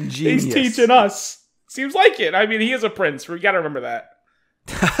fucking genius. He's teaching us. Seems like it. I mean, he is a prince. We gotta remember that.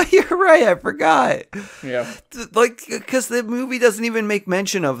 You're right, I forgot. Yeah. Like, because the movie doesn't even make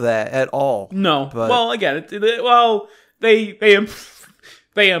mention of that at all. No. But, well, again, they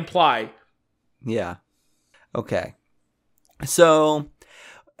imply. Yeah. Okay. So,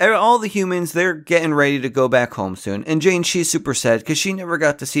 all the humans, they're getting ready to go back home soon. And Jane, she's super sad because she never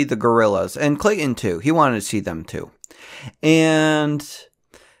got to see the gorillas. And Clayton, too. He wanted to see them, too. And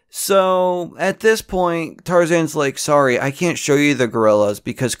so, at this point, Tarzan's like, sorry, I can't show you the gorillas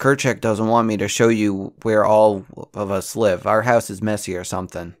because Kerchak doesn't want me to show you where all of us live. Our house is messy or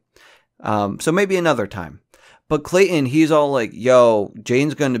something. So maybe another time. But Clayton, he's all like, yo,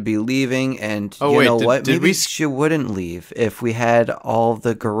 Jane's going to be leaving, and know what? Maybe she wouldn't leave if we had all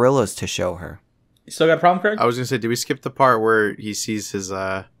the gorillas to show her. You still got a problem, Craig? I was going to say, did we skip the part where he sees his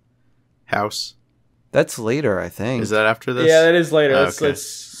house? That's later, I think. Is that after this? Yeah, that is later. Okay.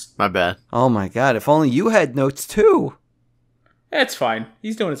 My bad. Oh my god, if only you had notes too. It's fine.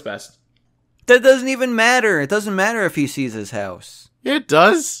 He's doing his best. That doesn't even matter. It doesn't matter if he sees his house. Yeah, it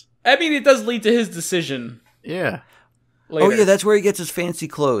does. I mean, it does lead to his decision. Yeah. Later. Oh yeah, that's where he gets his fancy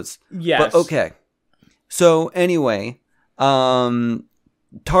clothes. Yes. But okay. So anyway, Tarzan,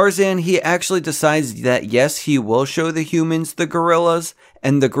 he actually decides that yes, he will show the humans the gorillas,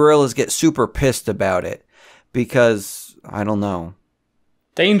 and the gorillas get super pissed about it because I don't know.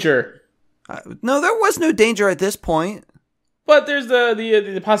 Danger. No, there was no danger at this point. But there's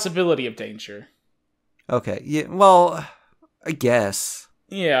the possibility of danger. Okay. Yeah. Well, I guess.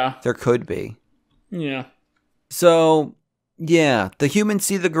 Yeah. There could be. Yeah. So, yeah, the humans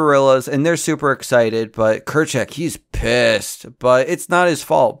see the gorillas and they're super excited, but Kerchak, he's pissed. But it's not his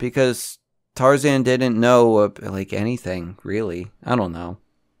fault because Tarzan didn't know, anything, really. I don't know.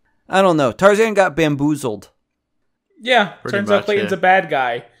 Tarzan got bamboozled. Yeah, turns out Clayton's a bad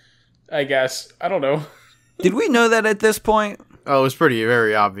guy, I guess. I don't know. Did we know that at this point? Oh, it was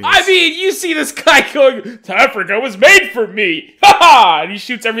very obvious. I mean, you see this guy going, Africa was made for me! Ha ha! And he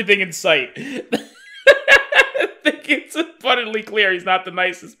shoots everything in sight. I think it's abundantly clear he's not the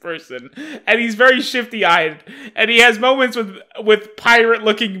nicest person. And he's very shifty-eyed. And he has moments with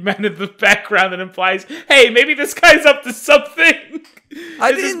pirate-looking men in the background that implies, hey, maybe this guy's up to something.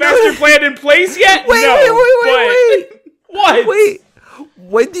 Is his master plan in place yet? Wait. What? Wait.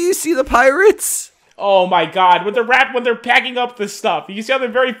 When do you see the pirates? Oh my god, when they're packing up this stuff. You see how they're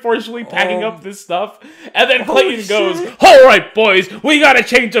very forcefully packing up this stuff? And then Clayton goes, alright boys, we gotta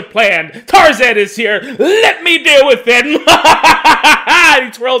change the plan. Tarzan is here, let me deal with it. And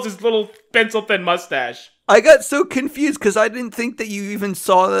he twirls his little pencil-thin mustache. I got so confused because I didn't think that you even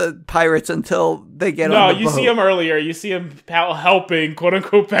saw the pirates until they get on the boat. No, you see him earlier. You see him helping,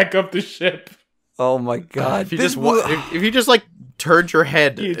 quote-unquote, pack up the ship. Oh my god. If you just turned your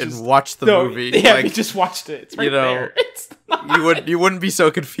head and watched the movie. Yeah, you just watched it. It's right there. It's you wouldn't be so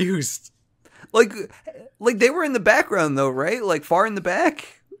confused. Like they were in the background though, right? Like far in the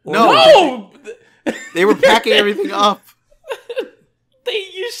back? No! They were packing everything up. They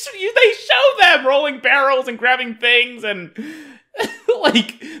show them rolling barrels and grabbing things, and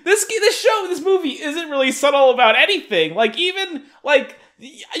Like, this movie isn't really subtle about anything. Like, even, like,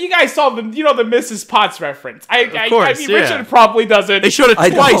 you guys saw the Mrs. Potts reference. I mean, Richard probably doesn't. They showed it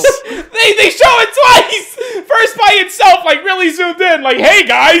twice. They show it twice! First by itself, like, really zoomed in. Like, hey,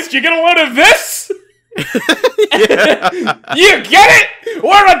 guys, did you get a load of this? You get it?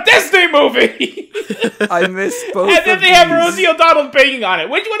 We're a Disney movie. I missed both. And then they have Rosie O'Donnell banging on it,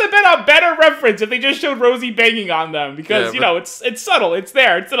 which would have been a better reference if they just showed Rosie banging on them, because it's subtle, it's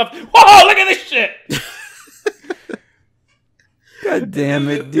there, it's enough. Whoa, look at this shit. God damn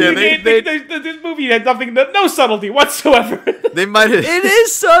it, dude! This movie had no subtlety whatsoever. They might have. It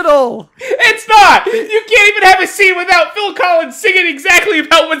is subtle. It's not. You can't even have a scene without Phil Collins singing exactly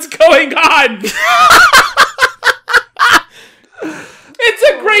about what's going on. It's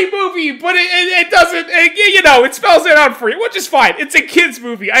a great movie, but it doesn't. It spells it out for you, which is fine. It's a kids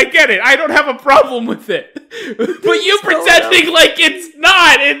movie. I get it. I don't have a problem with it. But you pretending like it's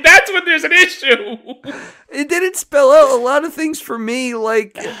not, and that's when there's an issue. It didn't spell out a lot of things for me,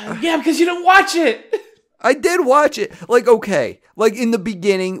 like... Yeah, because you didn't watch it. I did watch it. Like, okay. Like, in the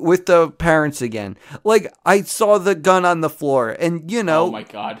beginning, with the parents again. Like, I saw the gun on the floor, and, Oh, my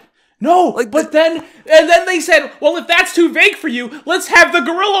God. No, like, but then they said, well, if that's too vague for you, let's have the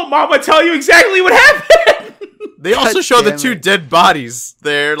gorilla mama tell you exactly what happened. They also show the two dead bodies.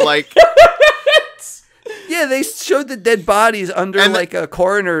 They're like... Yeah, they showed the dead bodies under, like, a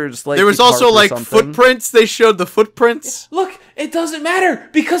coroner's, like... There was also, like, footprints. They showed the footprints. Look, it doesn't matter,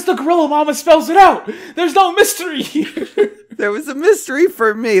 because the gorilla mama spells it out. There's no mystery here. There was a mystery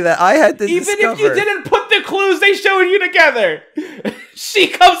for me that I had to discover. Even if you didn't put the clues they showed you together. She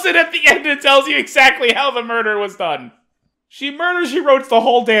comes in at the end and tells you exactly how the murder was done. She wrote the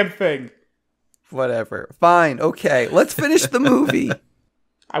whole damn thing. Whatever. Fine, okay. Let's finish the movie.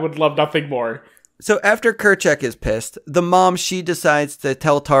 I would love nothing more. So after Kerchak is pissed, the mom, she decides to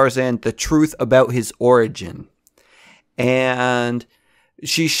tell Tarzan the truth about his origin. And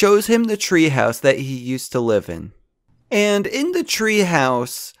she shows him the treehouse that he used to live in. And in the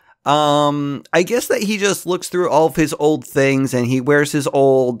treehouse, I guess that he just looks through all of his old things and he wears his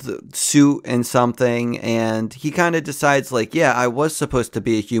old suit and something. And he kind of decides like, yeah, I was supposed to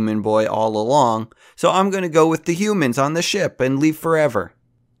be a human boy all along. So I'm going to go with the humans on the ship and leave forever.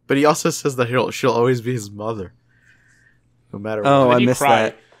 But he also says that she'll always be his mother. No matter what. Oh, I missed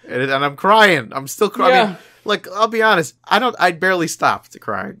that. And I'm crying. I'm still crying. Yeah. I mean, like, I'll be honest. I barely stopped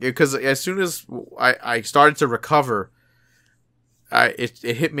crying. Because as soon as I started to recover, it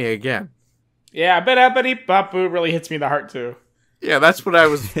hit me again. Yeah, Bapu really hits me in the heart, too. Yeah, that's what I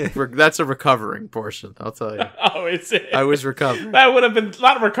was... that's a recovering portion, I'll tell you. Oh, it's it. I was recovering. That would have been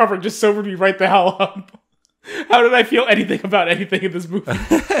not recovering, just sobered me right the hell up. How did I feel anything about anything in this movie?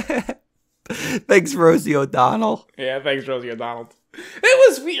 Thanks, Rosie O'Donnell. Yeah, thanks, Rosie O'Donnell. It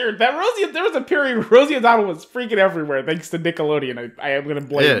was weird. There was a period where Rosie O'Donnell was freaking everywhere thanks to Nickelodeon. I am going to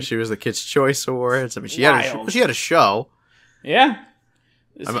blame. Yeah, she was the Kids' Choice Awards. I mean, she had a show. Yeah.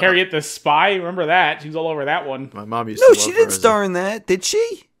 Harriet the Spy, remember that? She was all over that one. My mom used to love her. No, she didn't star in that, did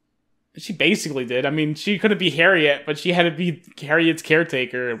she? She basically did. I mean, she couldn't be Harriet, but she had to be Harriet's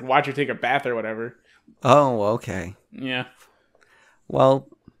caretaker and watch her take a bath or whatever. Oh, okay. Yeah. Well,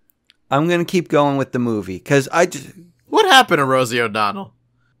 I'm going to keep going with the movie, because What happened to Rosie O'Donnell?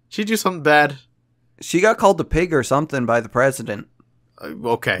 She do something bad? She got called a pig or something by the president.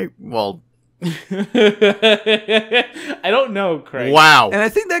 Okay, well... I don't know, Craig. Wow. And I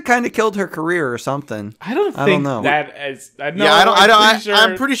think that kind of killed her career or something. I don't know.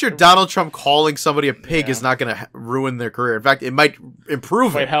 I'm pretty sure Donald Trump calling somebody a pig is not going to ruin their career. In fact, it might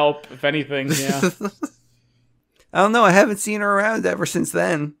improve it. Might help, if anything, yeah. I don't know. I haven't seen her around ever since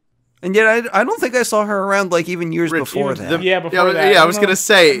then. And yet, I don't think I saw her around, like, even years before that. Before that. Yeah, I was going to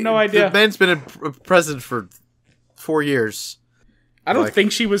say, no idea. The man's been a president for 4 years. I don't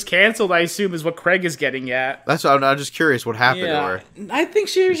think she was canceled, I assume, is what Craig is getting at. That's what I'm just curious what happened to her. I think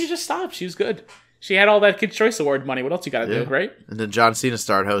she just stopped. She was good. She had all that Kids' Choice Award money. What else you got to do, right? And then John Cena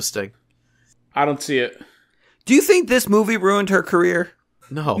started hosting. I don't see it. Do you think this movie ruined her career?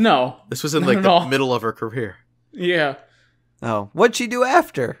 No. This was in the middle of her career. Yeah. Oh, what'd she do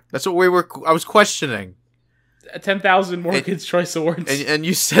after? That's what I was questioning. 10,000 more Kids' Choice Awards. And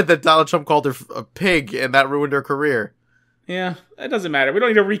you said that Donald Trump called her a pig, and that ruined her career. Yeah, it doesn't matter. We don't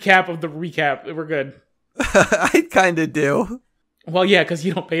need a recap of the recap. We're good. I kind of do. Well, yeah, because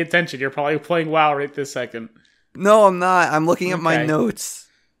you don't pay attention. You're probably playing WoW right this second. No, I'm not. I'm looking at my notes.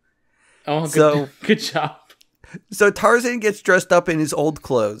 Oh, good job. So Tarzan gets dressed up in his old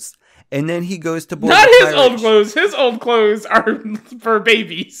clothes, and then he goes to board Not his old clothes. His old clothes are for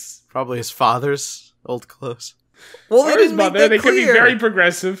babies. Probably his father's old clothes. Well, they didn't make that they clear. could be very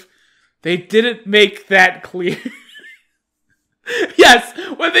progressive. They didn't make that clear. Yes,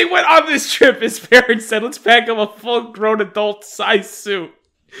 when they went on this trip, his parents said, let's pack him a full-grown adult-sized suit.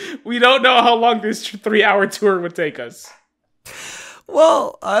 We don't know how long this 3-hour tour would take us.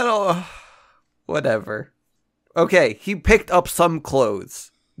 Well, I don't... Whatever. Okay, he picked up some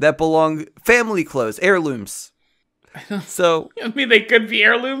clothes that belong... Family clothes, heirlooms. So... I mean, they could be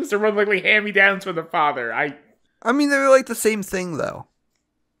heirlooms or more likely hand-me-downs from the father. I mean, they're like the same thing, though.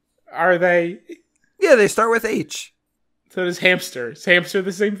 Are they? Yeah, they start with H. So does hamster. Is hamster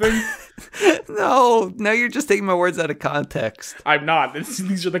the same thing? No, now you're just taking my words out of context. I'm not.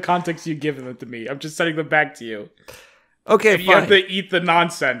 These are the contexts you've given them to me. I'm just sending them back to you. Okay, and fine. You have to eat the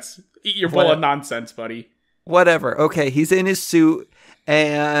nonsense. Eat your bowl of nonsense, buddy. Whatever. Okay, he's in his suit,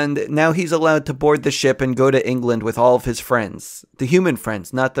 and now he's allowed to board the ship and go to England with all of his friends. The human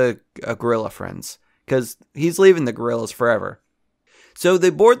friends, not the gorilla friends. Because he's leaving the gorillas forever. So they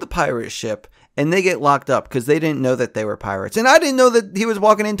board the pirate ship, and they get locked up because they didn't know that they were pirates. And I didn't know that he was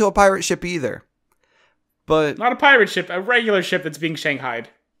walking into a pirate ship either. But not a pirate ship, a regular ship that's being shanghaied.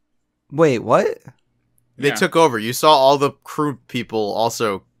 Wait, what? They took over. You saw all the crew people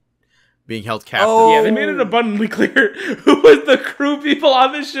also being held captive. Oh. Yeah, they made it abundantly clear who was the crew people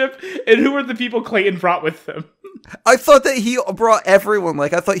on the ship and who were the people Clayton brought with them. I thought that he brought everyone.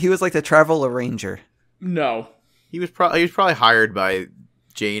 Like, I thought he was like the travel arranger. No. He was probably hired by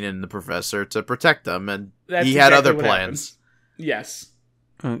Jane and the professor to protect them, and That's he had exactly other what plans. happened. Yes.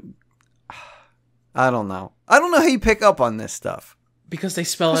 I don't know. I don't know how you pick up on this stuff. Because they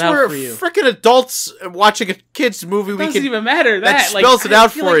spell it Because out we're for you. freaking adults watching a kids movie. It doesn't even matter. That spells it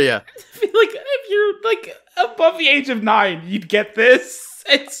out for you. I feel like if you're like above the age of 9, you'd get this.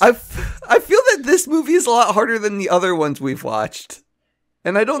 I feel that this movie is a lot harder than the other ones we've watched.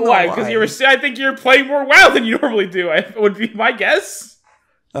 And I don't know why. Because I think you're playing more WoW than you normally do. Would be my guess.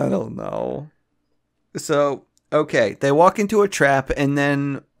 I don't know. So, okay, they walk into a trap, and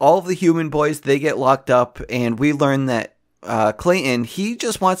then all of the human boys, they get locked up, and we learn that Clayton, he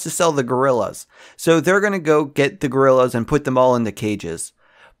just wants to sell the gorillas. So they're going to go get the gorillas and put them all into cages.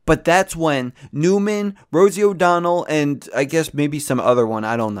 But that's when Newman, Rosie O'Donnell, and I guess maybe some other one,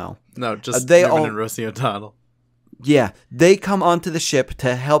 I don't know. No, just they Newman all, and Rosie O'Donnell. Yeah, they come onto the ship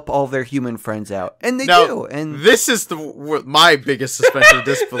to help all their human friends out. And they do. And this is my biggest suspension of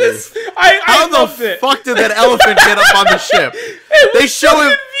disbelief. How the fuck did that elephant get up on the ship? They show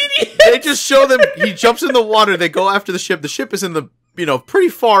him. They just show them. He jumps in the water. They go after the ship. The ship is in the pretty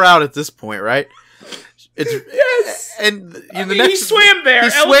far out at this point, right? Yes. And he swam there. He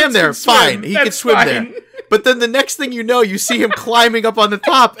swam there. Fine. He could swim there. But then the next thing you know, you see him climbing up on the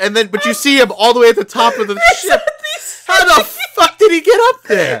top, but you see him all the way at the top of the ship. How the fuck did he get up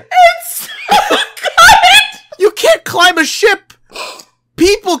there? It's so good. You can't climb a ship.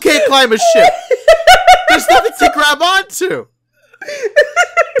 People can't climb a ship. There's nothing to grab onto.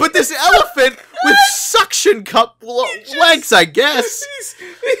 But this elephant with suction cup legs, I guess,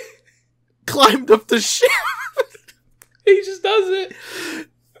 climbed up the ship. He just does it.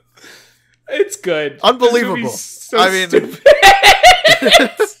 It's good. Unbelievable. So stupid.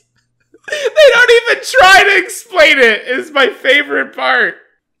 They don't even try to explain it. It's my favorite part.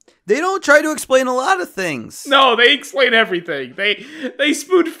 they don't try to explain a lot of things. No, they explain everything. They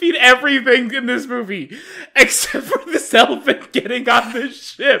spoon feed everything in this movie, except for this elephant getting on the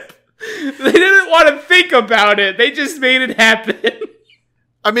ship. They didn't want to think about it. They just made it happen.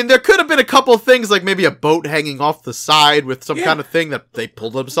 I mean, there could have been a couple things, like maybe a boat hanging off the side with some kind of thing that they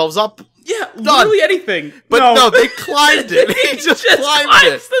pulled themselves up. Yeah, literally anything. But no, they climbed it. He just climbed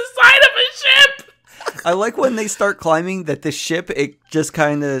climbs the side of a ship. I like when they start climbing that the ship, it just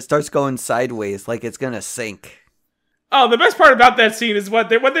kind of starts going sideways, like it's going to sink. Oh, the best part about that scene is when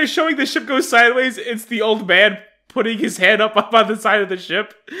they're showing the ship go sideways, it's the old man putting his hand up on the side of the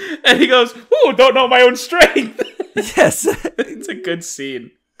ship, and he goes, "Ooh, don't know my own strength." Yes. It's a good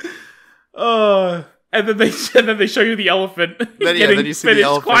scene. And then they show you the elephant then you see the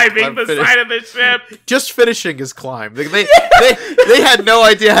elephant climbing the side of the ship. Just finishing his climb. They had no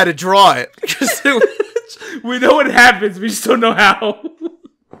idea how to draw it. We know what happens, we just don't know how.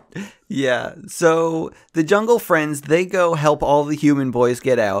 Yeah, so the Jungle Friends, they go help all the human boys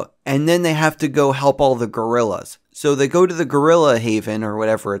get out, and then they have to go help all the gorillas. So they go to the Gorilla Haven, or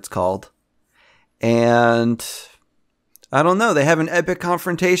whatever it's called, and I don't know, they have an epic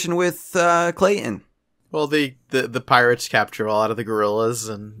confrontation with Clayton. Well, the pirates capture a lot of the gorillas,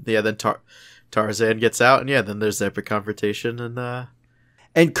 and then Tarzan gets out, and then there's the epic confrontation, and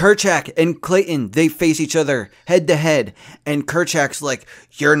And Kerchak and Clayton, they face each other head to head. And Kerchak's like,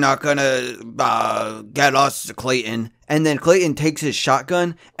 "You're not gonna get us, Clayton." And then Clayton takes his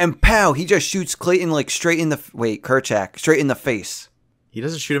shotgun and pow, he just shoots Clayton like straight in the Kerchak, straight in the face. He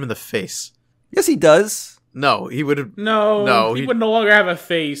doesn't shoot him in the face. Yes, he does. No, he would have. No, he would no longer have a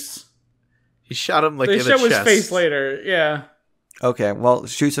face. He shot him like they in the chest. They show his face later. Yeah. Okay, well,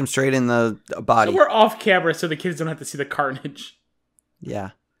 shoots him straight in the body. So we're off camera, so the kids don't have to see the carnage.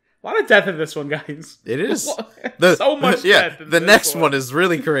 Yeah. A lot of death in this one, guys. It is. So much death. The next one is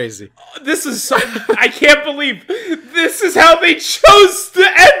really crazy. This is so... I can't believe this is how they chose to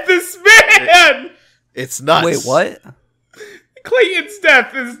end this man! It's nuts. Wait, what? Clayton's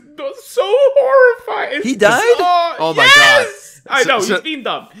death is so horrifying. He died? Oh my god. I know, he's being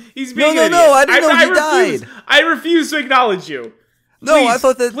dumb. He's being an idiot. No, I didn't know he died. I refuse to acknowledge you. No, I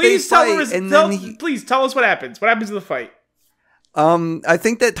thought that they fight, please tell us what happens. What happens in the fight? I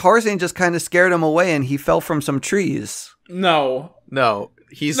think that Tarzan just kind of scared him away and he fell from some trees. No,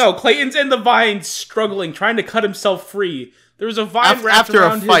 Clayton's in the vines struggling, trying to cut himself free. There was a vine wrapped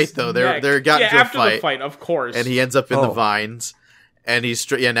around his neck. After a fight, though. They're got into a fight. After the fight, of course. And he ends up in the vines. And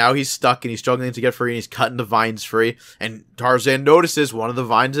now he's stuck and he's struggling to get free and he's cutting the vines free. And Tarzan notices one of the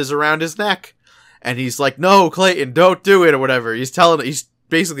vines is around his neck. And he's like, "No, Clayton, don't do it," or whatever. He's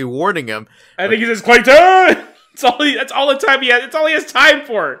basically warning him. I think he says, "Clayton!" That's all the time he has. It's all he has time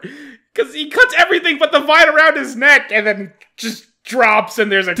for. Because he cuts everything but the vine around his neck and then just drops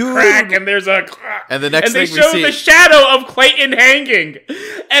and there's a crack and there's a... And the next thing we see... And they show the shadow of Clayton hanging.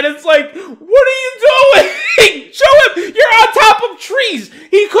 And it's like, what are you doing? Show him! You're on top of trees!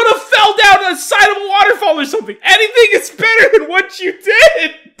 He could have fell down the side of a waterfall or something. Anything is better than what you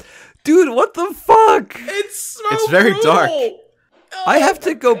did! Dude, what the fuck? It's very brutal. dark. I have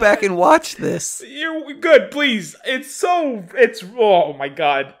to go back and watch this. You're good, please. Oh my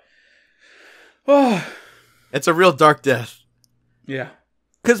god. Oh. It's a real dark death. Yeah.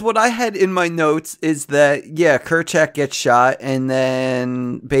 Because what I had in my notes is that, Kerchak gets shot, and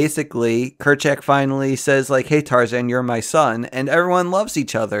then basically Kerchak finally says, like, "Hey, Tarzan, you're my son," and everyone loves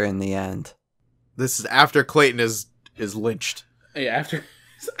each other in the end. This is after Clayton is lynched. Yeah, after...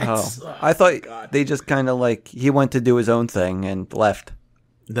 I thought they just kind of like, he went to do his own thing and left.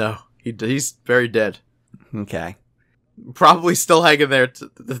 No, he's very dead. Okay. Probably still hanging there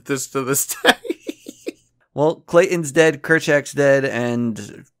to this day. Well, Clayton's dead, Kerchak's dead,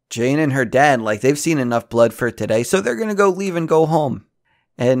 and Jane and her dad, like, they've seen enough blood for today, so they're gonna leave and go home.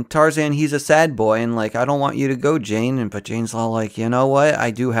 And Tarzan, he's a sad boy, and like, "I don't want you to go, Jane," but Jane's all like, "You know what? I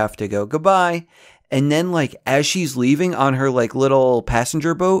do have to go. Goodbye." And then, like, as she's leaving on her, like, little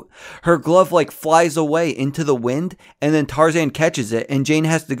passenger boat, her glove, like, flies away into the wind, and then Tarzan catches it, and Jane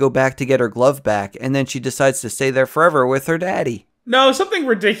has to go back to get her glove back, and then she decides to stay there forever with her daddy. No, something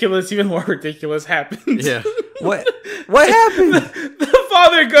ridiculous, even more ridiculous happened. Yeah. What happened? The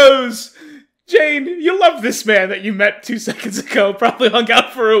father goes, "Jane, you love this man that you met 2 seconds ago, probably hung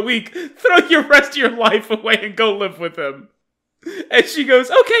out for a week. Throw your rest of your life away and go live with him." And she goes,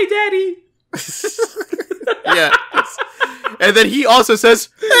 "Okay, Daddy." Yeah. And then he also says,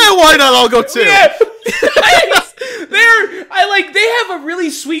 "Why not all go too?" Yeah. They have a really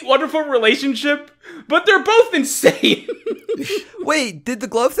sweet, wonderful relationship, but they're both insane. Wait, did the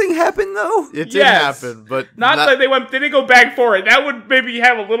glove thing happen though? It did happen, but not that they didn't go back for it. That would maybe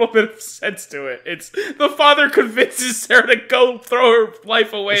have a little bit of sense to it. It's the father convinces her to go throw her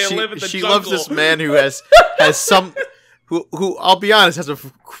life away and live in the jungle. She loves this man who has some who I'll be honest has a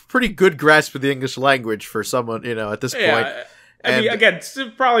pretty good grasp of the English language for someone, at this point. I mean, again,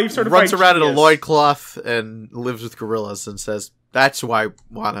 probably sort of runs around in a loincloth and lives with gorillas and says, "That's who I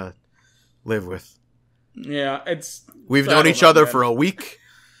want to live with." Yeah, we've known each other for a week,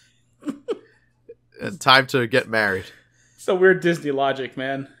 and time to get married. It's the weird Disney logic,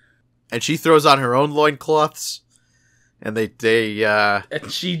 man. And she throws on her own loincloths, and they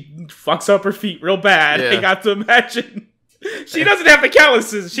and she fucks up her feet real bad. Yeah. I got to imagine. She doesn't have the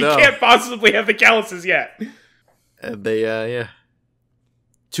calluses. She can't possibly have the calluses yet. And they,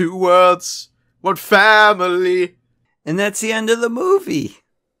 2 worlds, 1 family. And that's the end of the movie.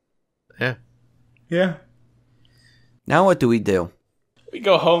 Yeah. Yeah. Now what do? We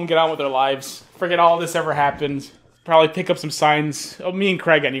go home, get on with our lives. Forget all this ever happened. Probably pick up some signs. Oh, me and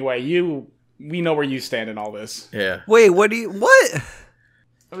Craig anyway. We know where you stand in all this. Yeah. Wait, what?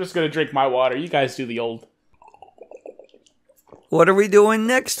 I'm just gonna drink my water. You guys do the old. What are we doing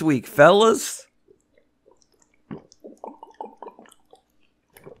next week, fellas?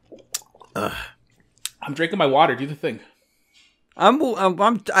 I'm drinking my water. Do the thing. I'm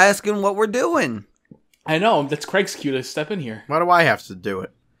asking what we're doing. I know, that's Craig's cue to step in here. Why do I have to do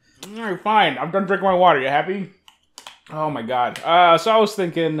it? Alright, fine. I'm gonna drink my water. You happy? Oh my god. So I was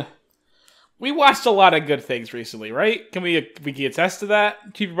thinking, we watched a lot of good things recently, right? Can we attest to that?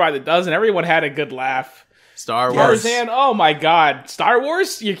 Keep by the dozen. Everyone had a good laugh. Star Wars. Tarzan, oh my god. Star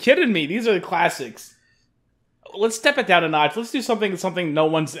Wars? You're kidding me. These are the classics. Let's step it down a notch. Let's do something no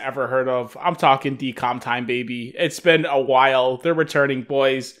one's ever heard of. I'm talking DCOM time, baby. It's been a while. They're returning,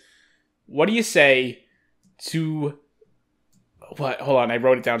 boys. What do you say to... What? Hold on, I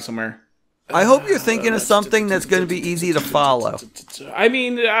wrote it down somewhere. I hope you're thinking of something that's going to be easy to follow. I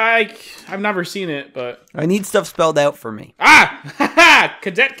mean, I've never seen it, but... I need stuff spelled out for me. Ah!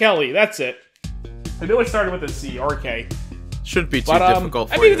 Cadet Kelly, that's it. I knew it started with a C or a K. Shouldn't be too difficult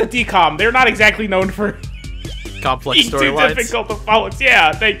for you. I mean, it's a DCOM. They're not exactly known for... complex storylines. Too difficult to follow.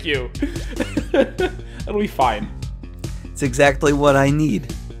 Yeah, thank you. It'll be fine. It's exactly what I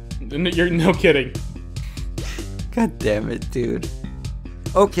need. You're no kidding. God damn it, dude.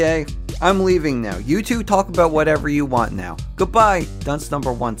 Okay, I'm leaving now. You two talk about whatever you want now. Goodbye. Dunce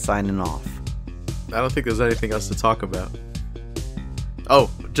number 1 signing off. I don't think there's anything else to talk about. Oh,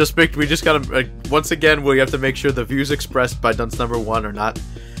 we just gotta, once again, we have to make sure the views expressed by Dunce number 1 are not...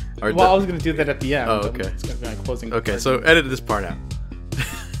 I was gonna do that at the end. Oh, okay. It's gonna be my closing. Okay, so edit this part out.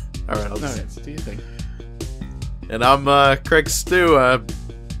 Alright, do you think? And I'm Craig Stew.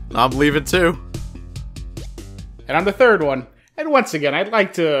 I'm leaving too. And I'm the third one. And once again, I'd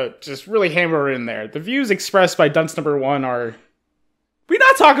like to just really hammer in there. The views expressed by Dunce number 1 are... We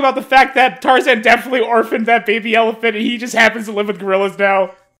not talk about the fact that Tarzan definitely orphaned that baby elephant and he just happens to live with gorillas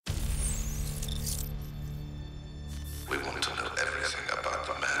now. We want to know everything about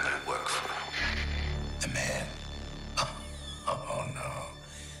the man you work for. The man? Oh no.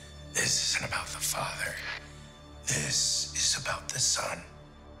 This isn't about the father. This is about the son,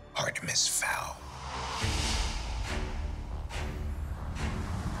 Artemis Fowl.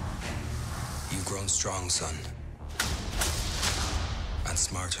 You've grown strong, son. And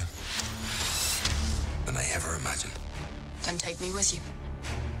smarter than I ever imagined. Then take me with you.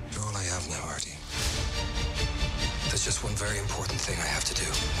 You're all I have now, Artie. There's just one very important thing I have to do.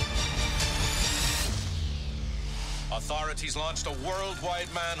 Authorities launched a worldwide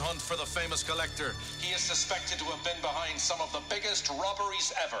manhunt for the famous collector. He is suspected to have been behind some of the biggest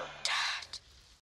robberies ever.